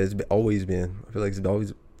YouTube has always been. I feel like it's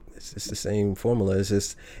the same formula. It's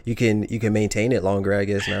just you can maintain it longer, I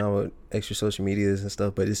guess, now with extra social medias and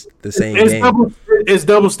stuff. But it's the same game. It's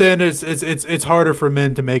double standards. It's harder for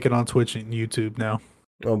men to make it on Twitch and YouTube now.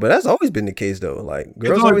 Oh, but that's always been the case though. Like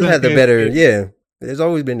girls always had the better. Yeah, it's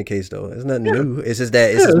always been the case though. It's nothing new. It's just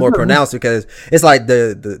that it's just more pronounced because it's like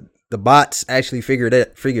the bots actually figured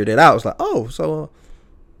it out. It's like, oh, so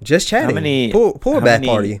just chatting. Poor bad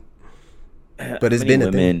party. But it's been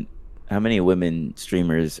a thing. How many women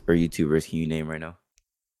streamers or YouTubers can you name right now?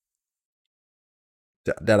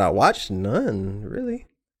 That I watch? None, really.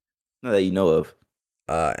 Not that you know of.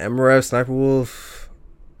 Amarev, Sniper Wolf,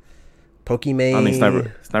 Pokimane. I don't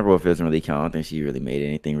think Sniper Wolf doesn't really count. I don't think she really made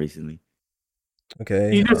anything recently.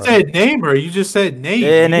 Okay. You just said name her. You just said name.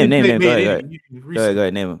 Yeah, You name. didn't say Go made ahead. any Go recently.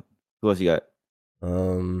 ahead. Name him. Who else you got?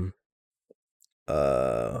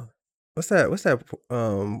 What's that?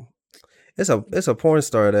 It's a porn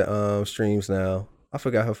star that streams now. I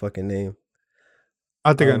forgot her fucking name.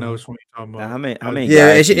 I think I know which one you're talking Now, about. how many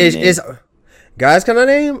Yeah, guys can you name? it's guys. Can I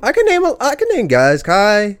name? I can name guys.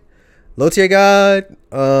 Kai, Low Tier God,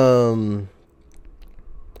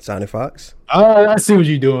 Sonic Fox. Oh, I see what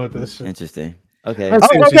you're doing with this shit. Interesting. Okay. I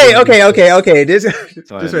see what you're doing. Okay. This Just He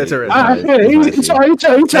trying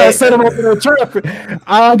to set him up in a trap.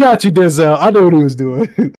 I got you, Denzel. I know what he was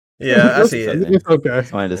doing. Yeah, I see it. It's okay.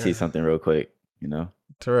 Just wanted to see something real quick, you know.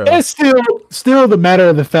 Terrell. It's still the matter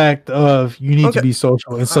of the fact of you need to be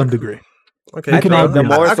social in some degree. Okay. I think the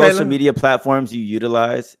more Okay, social media platforms you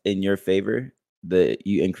utilize in your favor,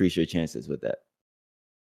 you increase your chances with that.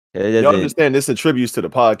 You understand this attributes to the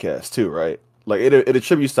podcast too, right? Like it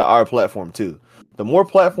attributes to our platform too. The more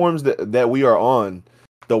platforms that we are on,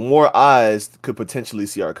 the more eyes could potentially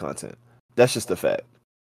see our content. That's just a fact.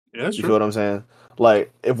 Yeah, that's you true. feel what I'm saying?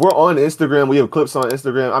 Like if we're on Instagram, we have clips on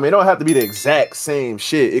Instagram. I mean, it don't have to be the exact same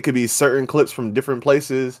shit. It could be certain clips from different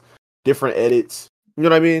places, different edits. You know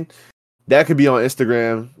what I mean? That could be on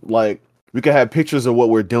Instagram. Like we could have pictures of what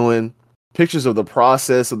we're doing, pictures of the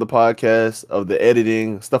process of the podcast, of the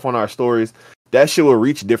editing, stuff on our stories. That shit will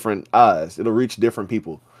reach different eyes. It'll reach different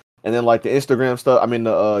people. And then like the Instagram stuff, I mean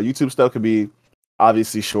the YouTube stuff could be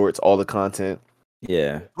obviously shorts, all the content.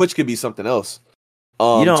 Yeah. Which could be something else.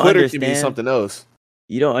 Twitter could be something else.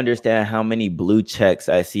 You don't understand how many blue checks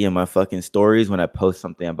I see in my fucking stories when I post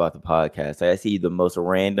something about the podcast. I see the most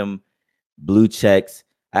random blue checks.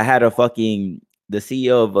 I had the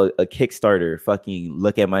CEO of a Kickstarter fucking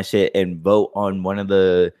look at my shit and vote on one of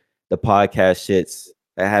the podcast shits.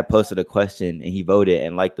 I had posted a question and he voted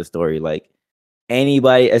and liked the story. Like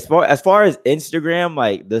anybody, as far as Instagram,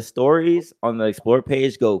 like the stories on the explore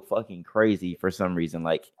page go fucking crazy for some reason.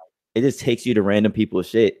 Like it just takes you to random people's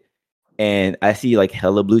shit. And I see like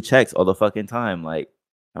hella blue checks all the fucking time. Like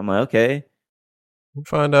I'm like, okay.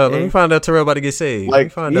 Let me find out Terrell about to get saved.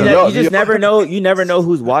 Like you just never know. You never know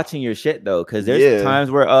who's watching your shit though, because there's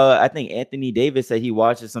times where I think Anthony Davis said he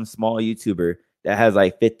watches some small YouTuber that has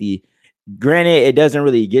like 50. Granted, it doesn't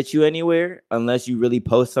really get you anywhere unless you really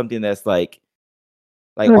post something that's like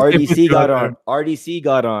RDC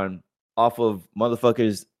got on off of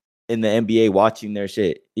motherfuckers in the NBA watching their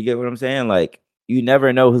shit. You get what I'm saying? Like you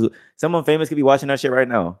never know someone famous could be watching that shit right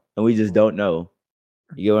now, and we just don't know.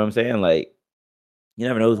 You get what I'm saying? Like. You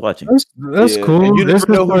never know who's watching. That's cool. And you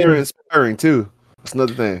never know who you're inspiring too. That's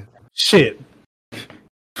another thing. Shit.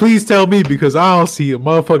 Please tell me because I don't see a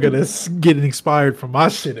motherfucker that's getting inspired from my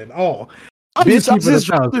shit at all. I just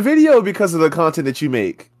dropped the video because of the content that you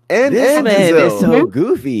make. And this man is so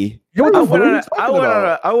goofy. I went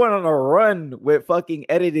on a run with fucking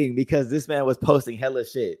editing because this man was posting hella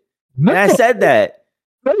shit. No. And I said that.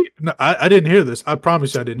 No, I didn't hear this. I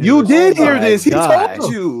promise you I didn't hear you this. You did hear this. He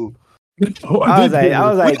told you. I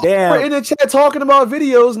was like, damn. We're in the chat talking about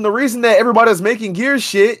videos, and the reason that everybody's making gear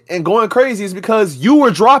shit and going crazy is because you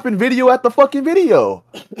were dropping video at the fucking video.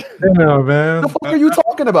 Damn, man. What the fuck are you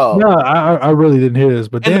talking about? No, I really didn't hear this,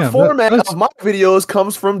 but damn. The format of my videos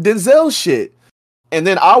comes from Denzel's shit. And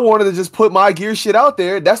then I wanted to just put my gear shit out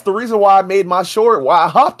there. That's the reason why I made my short, why I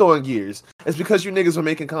hopped on gears. It's because you niggas were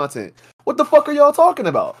making content. What the fuck are y'all talking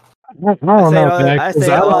about? I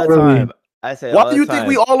say all the time. Why do you think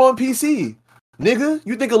we all on PC? Nigga,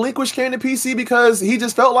 you think Relinquish came to PC because he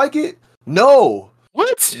just felt like it? No.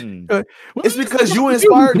 What? It's because you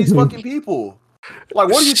inspired these fucking people. Like,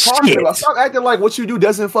 what are you talking about? Stop acting like what you do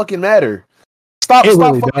doesn't fucking matter. Stop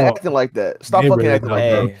fucking acting like that. Stop fucking acting like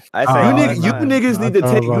that. You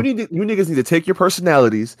niggas need to take your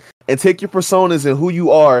personalities and take your personas and who you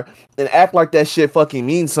are and act like that shit fucking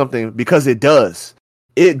means something because it does.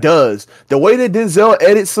 It does. The way that Denzel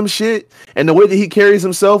edits some shit and the way that he carries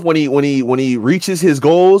himself when he reaches his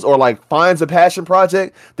goals or like finds a passion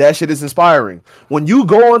project, that shit is inspiring. When you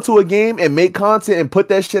go onto a game and make content and put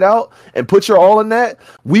that shit out and put your all in that,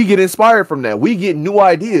 we get inspired from that. We get new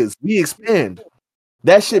ideas. We expand.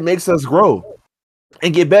 That shit makes us grow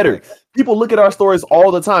and get better. People look at our stories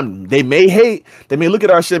all the time. They may hate. They may look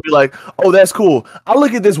at our shit and be like, oh, that's cool. I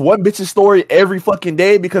look at this one bitch's story every fucking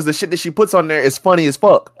day because the shit that she puts on there is funny as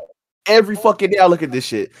fuck. Every fucking day I look at this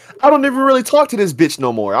shit. I don't even really talk to this bitch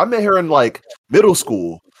no more. I met her in like middle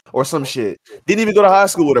school or some shit. Didn't even go to high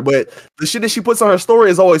school with her. But the shit that she puts on her story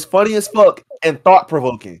is always funny as fuck and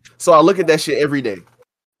thought-provoking. So I look at that shit every day.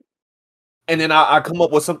 and then I come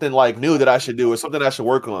up with something like new that I should do or something I should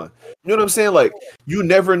work on. You know what I'm saying? Like you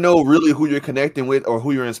never know really who you're connecting with or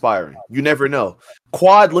who you're inspiring. You never know.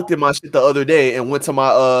 Quad looked at my shit the other day and went to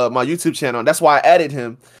my my YouTube channel. That's why I added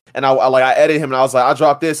him. And I added him and I was like, I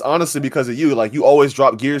dropped this honestly because of you. Like you always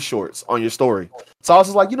drop gear shorts on your story. So I was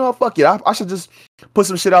just like, you know what, fuck it. I should just put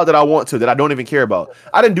some shit out that I want to, that I don't even care about.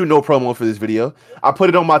 I didn't do no promo for this video. I put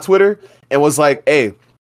it on my Twitter and was like, hey,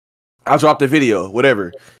 I dropped a video,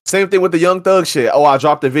 whatever. Same thing with the Young Thug shit. Oh, I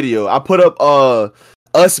dropped a video. I put up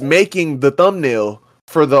us making the thumbnail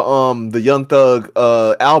for the Young Thug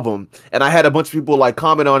album, and I had a bunch of people like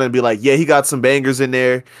comment on it and be like, yeah, he got some bangers in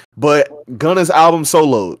there, but Gunna's album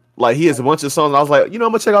soloed. Like he has a bunch of songs. And I was like, you know,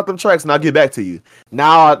 I'm gonna check out them tracks and I'll get back to you.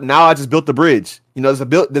 Now I just built the bridge. You know,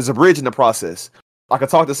 there's a bridge in the process. I could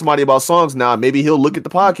talk to somebody about songs now. Maybe he'll look at the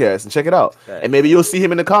podcast and check it out, and maybe you'll see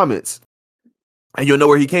him in the comments. And you'll know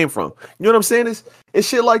where he came from. You know what I'm saying? It's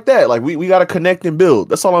shit like that. Like we gotta connect and build.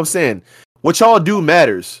 That's all I'm saying. What y'all do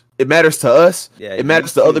matters. It matters to us. Yeah, it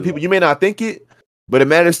matters to other people. You may not think it, but it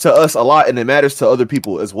matters to us a lot, and it matters to other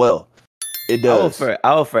people as well. It does.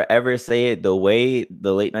 I will forever say it. The way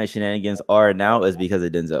the late night shenanigans are now is because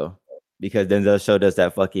of Denzel. Because Denzel showed us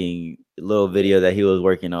that fucking little video that he was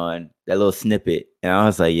working on, that little snippet, and I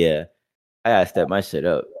was like, yeah, I gotta step my shit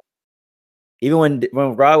up. Even when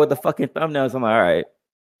Rod with the fucking thumbnails, I'm like, all right,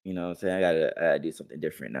 you know what I'm saying? I gotta do something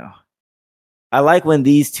different now. I like when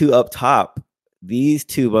these two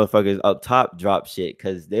motherfuckers up top drop shit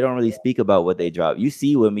because they don't really speak about what they drop. You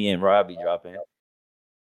see what me and Rod be dropping.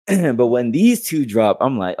 But when these two drop,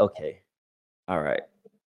 I'm like, okay, all right.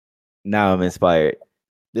 Now I'm inspired.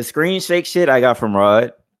 The screen shake shit I got from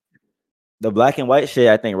Rod. The black and white shit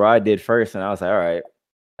I think Rod did first, and I was like, all right.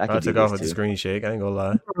 I took off with the screen shake. I ain't gonna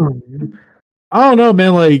lie. I don't know,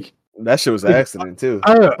 man. Like that shit was an accident too.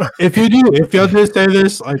 If y'all just say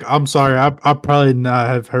this, like I'm sorry, I probably not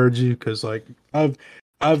have heard you because like I've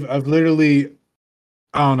literally,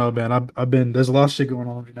 I don't know, man. I've been there's a lot of shit going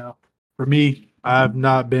on right now. For me, I've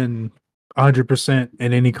not been 100%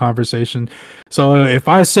 in any conversation. So if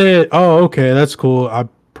I said, oh, okay, that's cool, I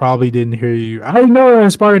probably didn't hear you. I didn't know I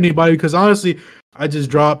inspired anybody because honestly, I just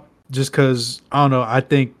dropped just because I don't know. I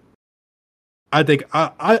think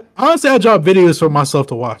I honestly I drop videos for myself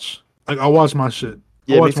to watch. Like I watch my shit.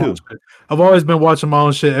 Yeah, me too. I've always been watching my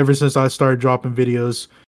own shit ever since I started dropping videos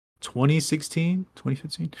 2016,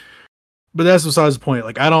 2015. But that's besides the point.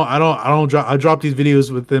 Like I drop these videos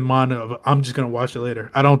within mind of I'm just gonna watch it later.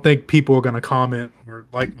 I don't think people are gonna comment or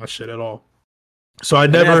like my shit at all. So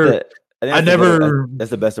that's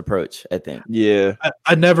the best approach, I think. Yeah.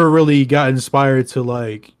 I never really got inspired to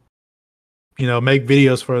like, you know, make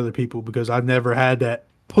videos for other people because I've never had that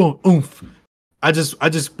oomph. I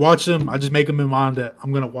just watch them. I just make them in mind that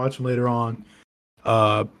I'm gonna watch them later on.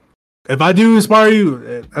 If I do inspire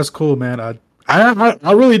you, that's cool, man.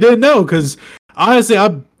 I really didn't know because honestly,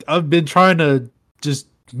 I've been trying to just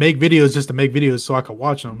make videos just to make videos so I could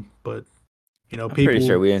watch them. But you know, I'm pretty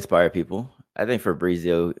sure we inspire people. I think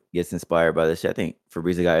Fabrizio gets inspired by this shit. I think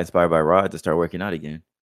Fabrizio got inspired by Rod to start working out again.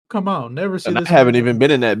 Come on, never see and this. I haven't even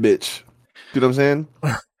been in that bitch. You know what I'm saying?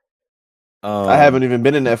 I haven't even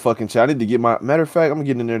been in that fucking shit. I need to get my matter of fact. I'm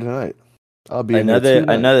getting in there tonight. I'll be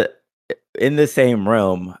another in the same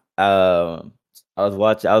realm. I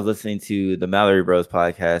was listening to the Mallory Bros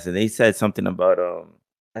podcast, and they said something about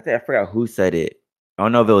I forgot who said it. I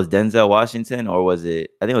don't know if it was Denzel Washington or was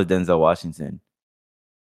it? I think it was Denzel Washington.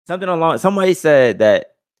 Somebody said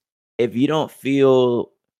that if you don't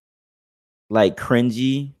feel like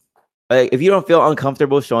cringy, like if you don't feel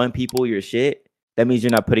uncomfortable showing people your shit, that means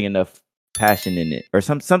you're not putting enough passion in it, or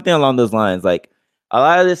something along those lines. Like a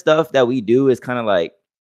lot of this stuff that we do is kind of like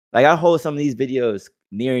I hold some of these videos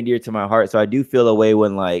near and dear to my heart. So I do feel a way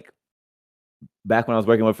when like back when I was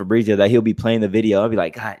working with Fabrizio that he'll be playing the video. I'll be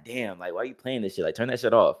like, God damn, like why are you playing this shit? Like turn that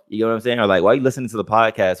shit off. You know what I'm saying? Or like why are you listening to the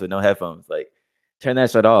podcast with no headphones? Like turn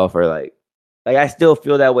that shit off. Or like I still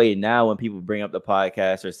feel that way now when people bring up the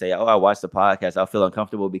podcast or say, oh, I watched the podcast. I'll feel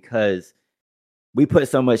uncomfortable because we put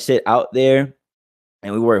so much shit out there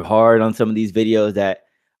and we work hard on some of these videos that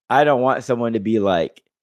I don't want someone to be like,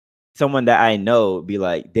 someone that I know be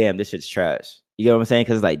like, damn, this shit's trash. You know what I'm saying?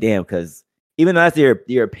 Because it's like, damn, because even though that's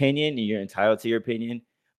your opinion and you're entitled to your opinion,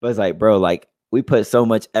 but it's like, bro, like we put so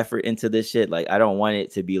much effort into this shit. Like, I don't want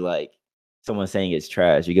it to be like someone saying it's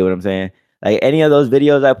trash. You get what I'm saying? Like any of those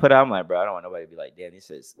videos I put out, I'm like, bro, I don't want nobody to be like, damn,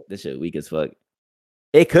 this shit weak as fuck.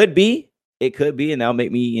 It could be, and that'll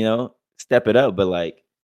make me, you know, step it up. But like,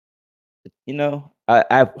 you know,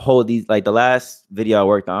 I hold these, like the last video I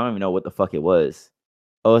worked on, I don't even know what the fuck it was.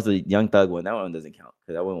 Oh, it's the Young Thug one. That one doesn't count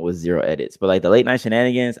because that one was 0 edits. But like the late night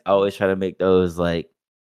shenanigans, I always try to make those like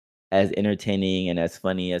as entertaining and as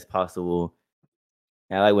funny as possible.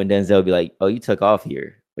 And I like when Denzel would be like, "Oh, you took off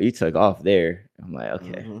here, or you took off there." I'm like,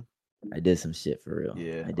 okay, I did some shit for real.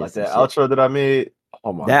 Yeah, I did like some that shit. outro that I made.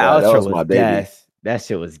 Oh my That god, that outro was my baby. gas. That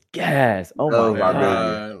shit was gas. Oh That my was my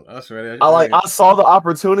god. I swear. I saw the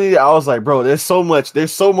opportunity. I was like, bro, there's so much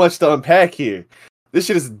to unpack here. This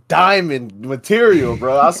shit is diamond material,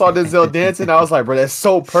 bro. I saw Denzel dancing. I was like, bro, that's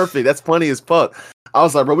so perfect. That's funny as fuck. I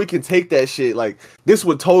was like, bro, we can take that shit. Like, this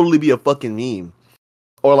would totally be a fucking meme.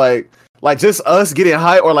 Or like just us getting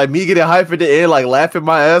hype, or like me getting hype at the end, like laughing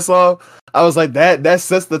my ass off. I was like, that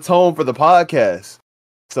sets the tone for the podcast.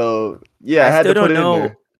 So yeah, I had to put it in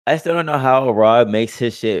there. I still don't know how Rob makes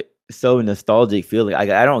his shit so nostalgic feeling.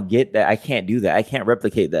 I don't get that. I can't do that. I can't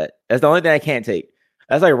replicate that. That's the only thing I can't take.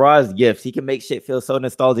 That's like Rod's gift. He can make shit feel so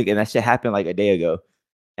nostalgic, and that shit happened like a day ago.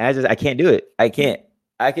 And I can't do it. I can't.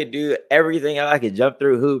 I could do everything else. I could jump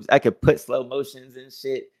through hoops. I could put slow motions and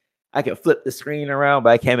shit. I could flip the screen around, but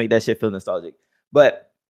I can't make that shit feel nostalgic.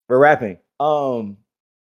 But we're rapping.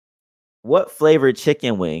 What flavored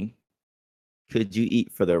chicken wing could you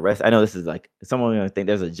eat for the rest? I know this is like someone gonna think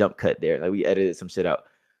there's a jump cut there. Like we edited some shit out.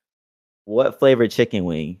 What flavored chicken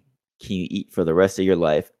wing can you eat for the rest of your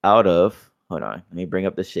life out of? Hold on, let me bring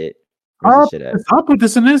up the shit. Where's the shit at? I'll put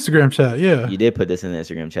this in the Instagram chat. Yeah, You did put this in the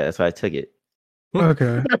Instagram chat. That's why I took it.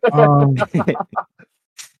 okay.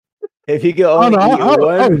 If you could only eat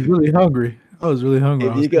one, I was really hungry.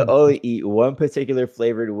 If you could only eat one particular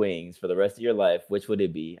flavored wings for the rest of your life, which would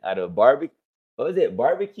it be? Out of barbecue, what was it?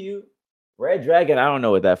 Barbecue, Red Dragon. I don't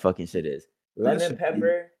know what that fucking shit is. Lemon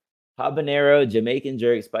pepper, habanero, Jamaican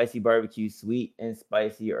jerk, spicy barbecue, sweet and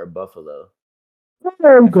spicy, or buffalo.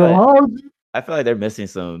 There we go. I feel like they're missing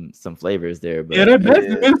some flavors there. But yeah, they're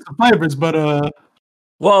missing some flavors, but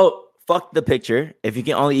well, fuck the picture. If you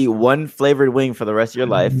can only eat one flavored wing for the rest of your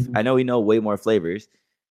life, I know we know way more flavors.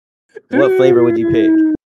 What flavor would you pick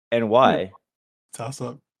and why? Toss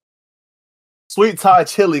up. Sweet Thai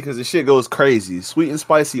chili, because the shit goes crazy. Sweet and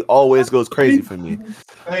spicy always goes crazy for me.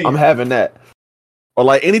 I'm having that. Or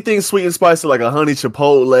like anything sweet and spicy, like a honey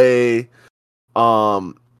chipotle,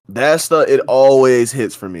 that stuff, it always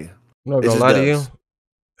hits for me. I'm not gonna lie to you.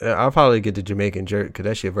 I'll probably get the Jamaican jerk because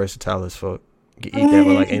that shit versatile as fuck. You can eat that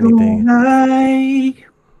with like anything.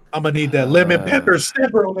 I'm gonna need that lemon pepper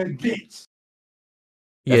snapper on that beats.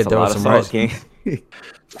 Yeah, there was some rice. King.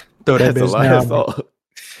 Throw that bitch down.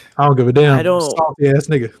 I don't give a damn. Salty ass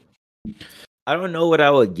nigga. I don't know what I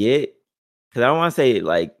would get because I don't want to say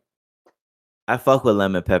like I fuck with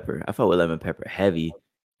lemon pepper. I fuck with lemon pepper heavy,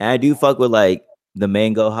 and I do fuck with like the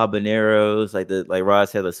mango habaneros, like Rod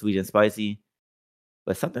said, the sweet and spicy.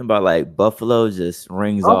 But something about like buffalo just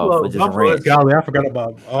rings off with just ranch. Golly, I forgot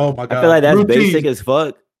about. Oh my god! I feel like that's blue basic cheese as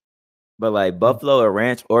fuck. But like buffalo or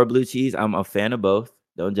ranch or blue cheese, I'm a fan of both.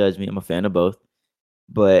 Don't judge me. I'm a fan of both.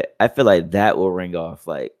 But I feel like that will ring off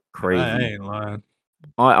like crazy. I ain't lying.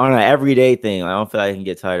 On an everyday thing, like, I don't feel like I can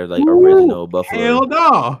get tired of like original buffalo. Hell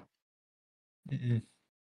no.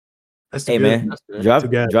 Hey man,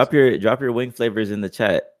 drop your wing flavors in the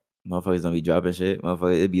chat. Motherfuckers don't be dropping shit.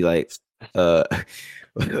 Motherfuckers, it'd be like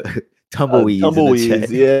tumbleweeds.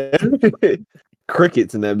 Tumbleweeds, yeah.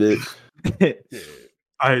 Crickets in that bitch.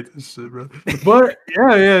 I hate this shit, bro. But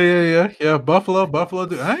yeah. Buffalo.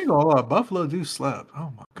 I ain't gonna lie, Buffalo do slap.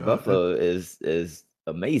 Oh my god, Buffalo is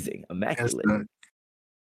amazing, immaculate,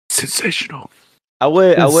 sensational. I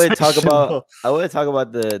would talk about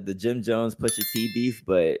the Jim Jones Pusha T beef,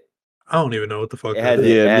 but I don't even know what the fuck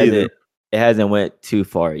it hasn't went too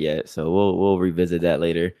far yet, so we'll revisit that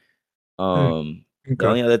later. Okay. The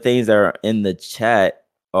only other things that are in the chat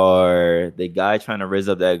are the guy trying to rizz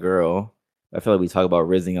up that girl. I feel like we talk about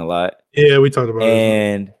rizzing a lot. Yeah, we talked about it.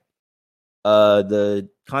 And the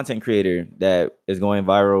content creator that is going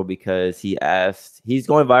viral because he's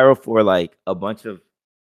going viral for like a bunch of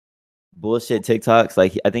bullshit TikToks.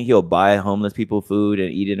 Like I think he'll buy homeless people food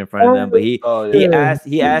and eat it in front of them. But he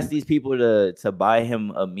asked these people to buy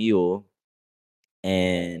him a meal,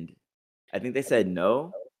 and I think they said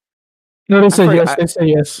no. No, they said yes. They said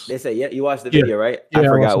yes. They said yeah. You watched the video, right? Yeah, I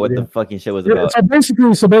forgot what the fucking shit was about. So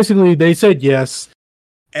basically, they said yes,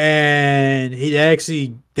 and they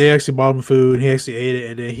actually bought him food. He actually ate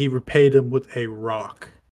it, and then he repaid them with a rock.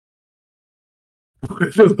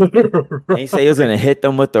 And he said he was gonna hit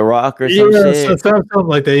them with the rock or some shit. Something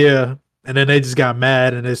like that. Yeah, and then they just got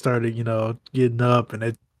mad and they started, getting up and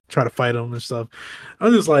they try to fight him and stuff. I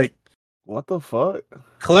was just like, what the fuck?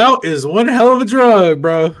 Clout is one hell of a drug,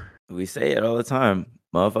 bro. We say it all the time.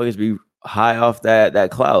 Motherfuckers be high off that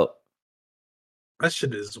clout. That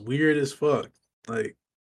shit is weird as fuck. Like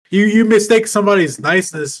you mistake somebody's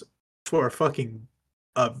niceness for a fucking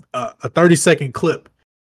a 30-second clip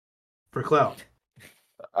for clout.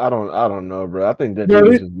 I don't know, bro. I think that Bro,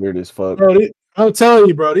 dude is just weird as fuck. I'm telling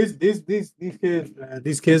you, bro. These kids, man,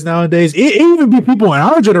 these kids nowadays, it even be people in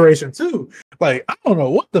our generation too. Like I don't know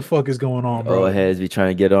what the fuck is going on, bro. Old heads be trying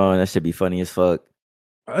to get on. That should be funny as fuck.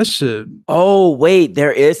 That shit. Oh wait,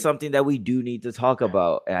 there is something that we do need to talk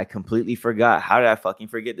about, and I completely forgot. How did I fucking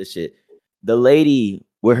forget this shit? The lady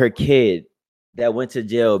with her kid that went to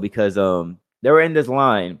jail because they were in this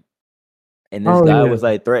line, and this guy was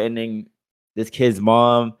like threatening this kid's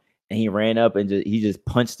mom, and he ran up and he just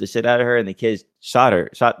punched the shit out of her, and the kid shot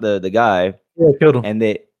the guy. Yeah, killed him.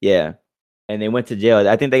 And they went to jail.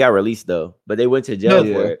 I think they got released though, but they went to jail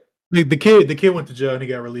for it. The kid went to jail and he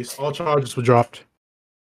got released. All charges were dropped.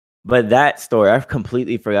 But that story, I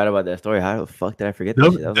completely forgot about that story. How the fuck did I forget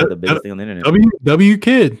that shit? That was like the biggest thing on the internet. W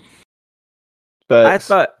kid.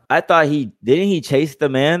 Facts. I thought didn't he chase the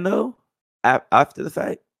man though? After the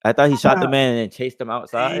fact, I thought he shot the man and then chased him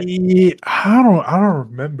outside. I don't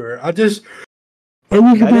remember. I think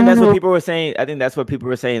that's what people were saying. I think that's what people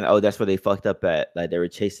were saying. Oh, that's where they fucked up at. Like they were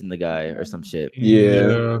chasing the guy or some shit.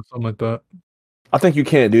 Yeah, something like that. I think you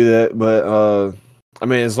can't do that, but I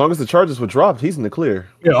mean, as long as the charges were dropped, he's in the clear.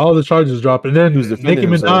 Yeah, all the charges dropped, and then He was defending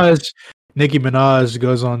Nicki Minaj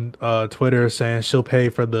goes on Twitter saying she'll pay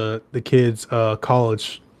for the kids'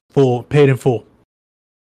 college paid in full.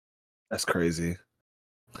 That's crazy.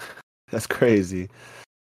 That's crazy.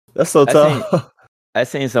 That's so tough. I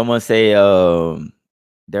seen someone say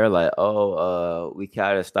they're like, we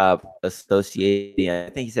gotta stop associating. I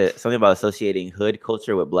think he said something about associating hood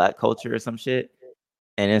culture with black culture or some shit.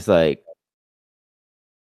 And it's like,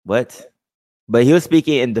 what? But he was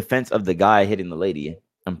speaking in defense of the guy hitting the lady.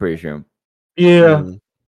 I'm pretty sure. Yeah.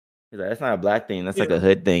 He's like, that's not a black thing. That's like a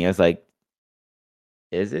hood thing. It's like,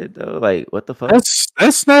 is it though? Like, what the fuck?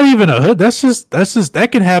 That's not even a hood. That's just that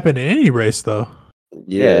can happen in any race though.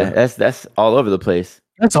 Yeah, that's all over the place.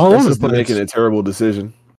 That's all over the place. Making a terrible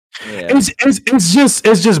decision. Yeah.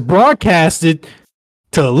 It's just broadcasted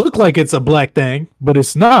to look like it's a black thing, but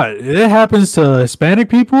it's not. It happens to Hispanic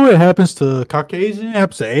people. It happens to Caucasian. It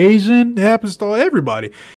happens to Asian. It happens to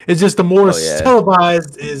everybody. It's just the more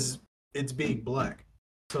televised it's being black.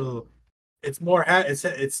 So it's more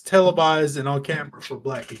it's televised and on camera for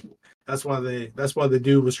black people. That's why the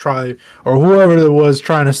dude was trying, or whoever it was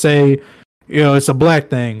trying to say, it's a black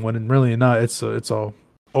thing when really not. It's all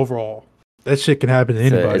overall. That shit can happen to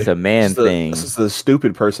anybody. It's a man thing. It's a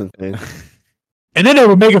stupid person thing. And then they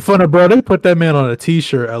were making fun of bro. They put that man on a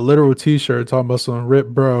t-shirt, a literal t-shirt, talking about some rip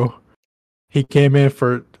bro. He came in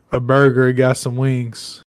for a burger and got some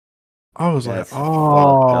wings. I was that's like,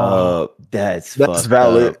 oh, that's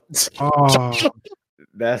valid. Oh,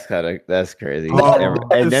 that's crazy. Oh,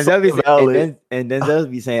 and then they'll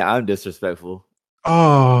be saying I'm disrespectful.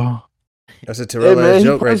 Oh, that's a Terrell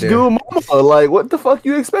joke right there. Mama. Like, what the fuck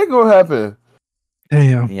you expect gonna happen?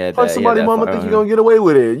 Damn. Punch somebody, mama, think you're gonna get away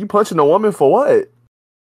with it. You punching a woman for what?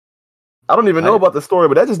 I don't even know about the story,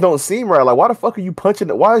 but that just don't seem right. Like, why the fuck are you punching?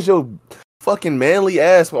 Why is your fucking manly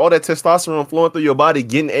ass with all that testosterone flowing through your body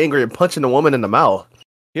getting angry and punching a woman in the mouth?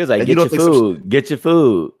 He was like, get your food. Get your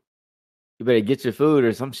food. You better get your food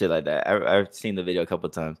or some shit like that. I've seen the video a couple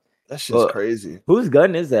of times. That shit's crazy. Whose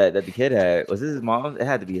gun is that the kid had? Was this his mom's? It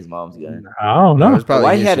had to be his mom's gun. I don't know.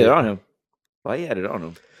 Why he had it on him? Why he had it on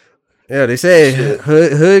him? Yeah, they say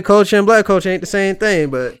hood culture and black culture ain't the same thing,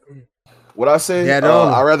 but what I say, I'd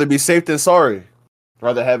rather be safe than sorry.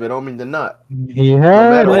 Rather have it on me than not.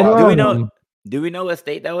 Yeah. Do we know what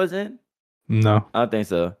state that was in? No, I don't think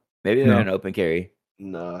so. Maybe they're in open carry.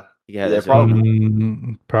 Nah. Yeah,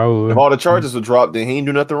 probably. Probably. If all the charges were dropped, then he ain't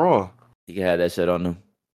do nothing wrong. You can have that shit on him.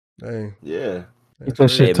 Dang. Yeah. Get that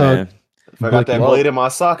shit man. If I got that blade in my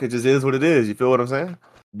sock, it just is what it is. You feel what I'm saying?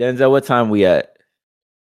 Denzel, what time we at?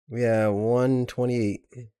 We at 1:28.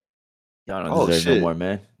 Y'all don't deserve no more,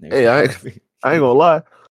 man. Hey, I ain't gonna lie.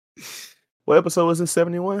 What episode was this?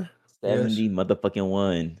 71? 70 motherfucking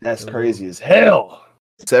one. That's crazy as hell.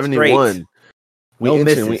 71. We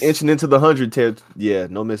inching into the 100. Yeah,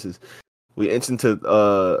 no misses. We inch into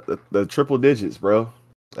the triple digits, bro.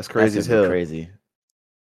 That's crazy as hell. Crazy.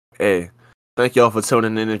 Hey, thank y'all for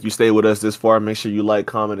tuning in. If you stay with us this far, make sure you like,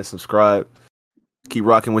 comment, and subscribe. Keep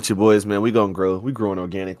rocking with your boys, man. We gonna grow. We growing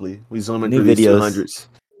organically. We zooming through these 200s.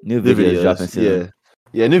 New videos dropping soon.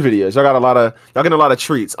 Yeah, new videos. Y'all getting a lot of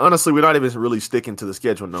treats. Honestly, we're not even really sticking to the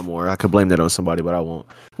schedule no more. I could blame that on somebody, but I won't.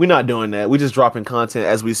 We're not doing that. We're just dropping content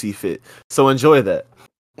as we see fit. So enjoy that.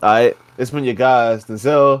 All right. It's been your guys,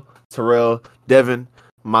 Denzel, Terrell, Devin,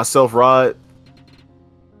 myself, Rod.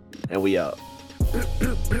 and we out.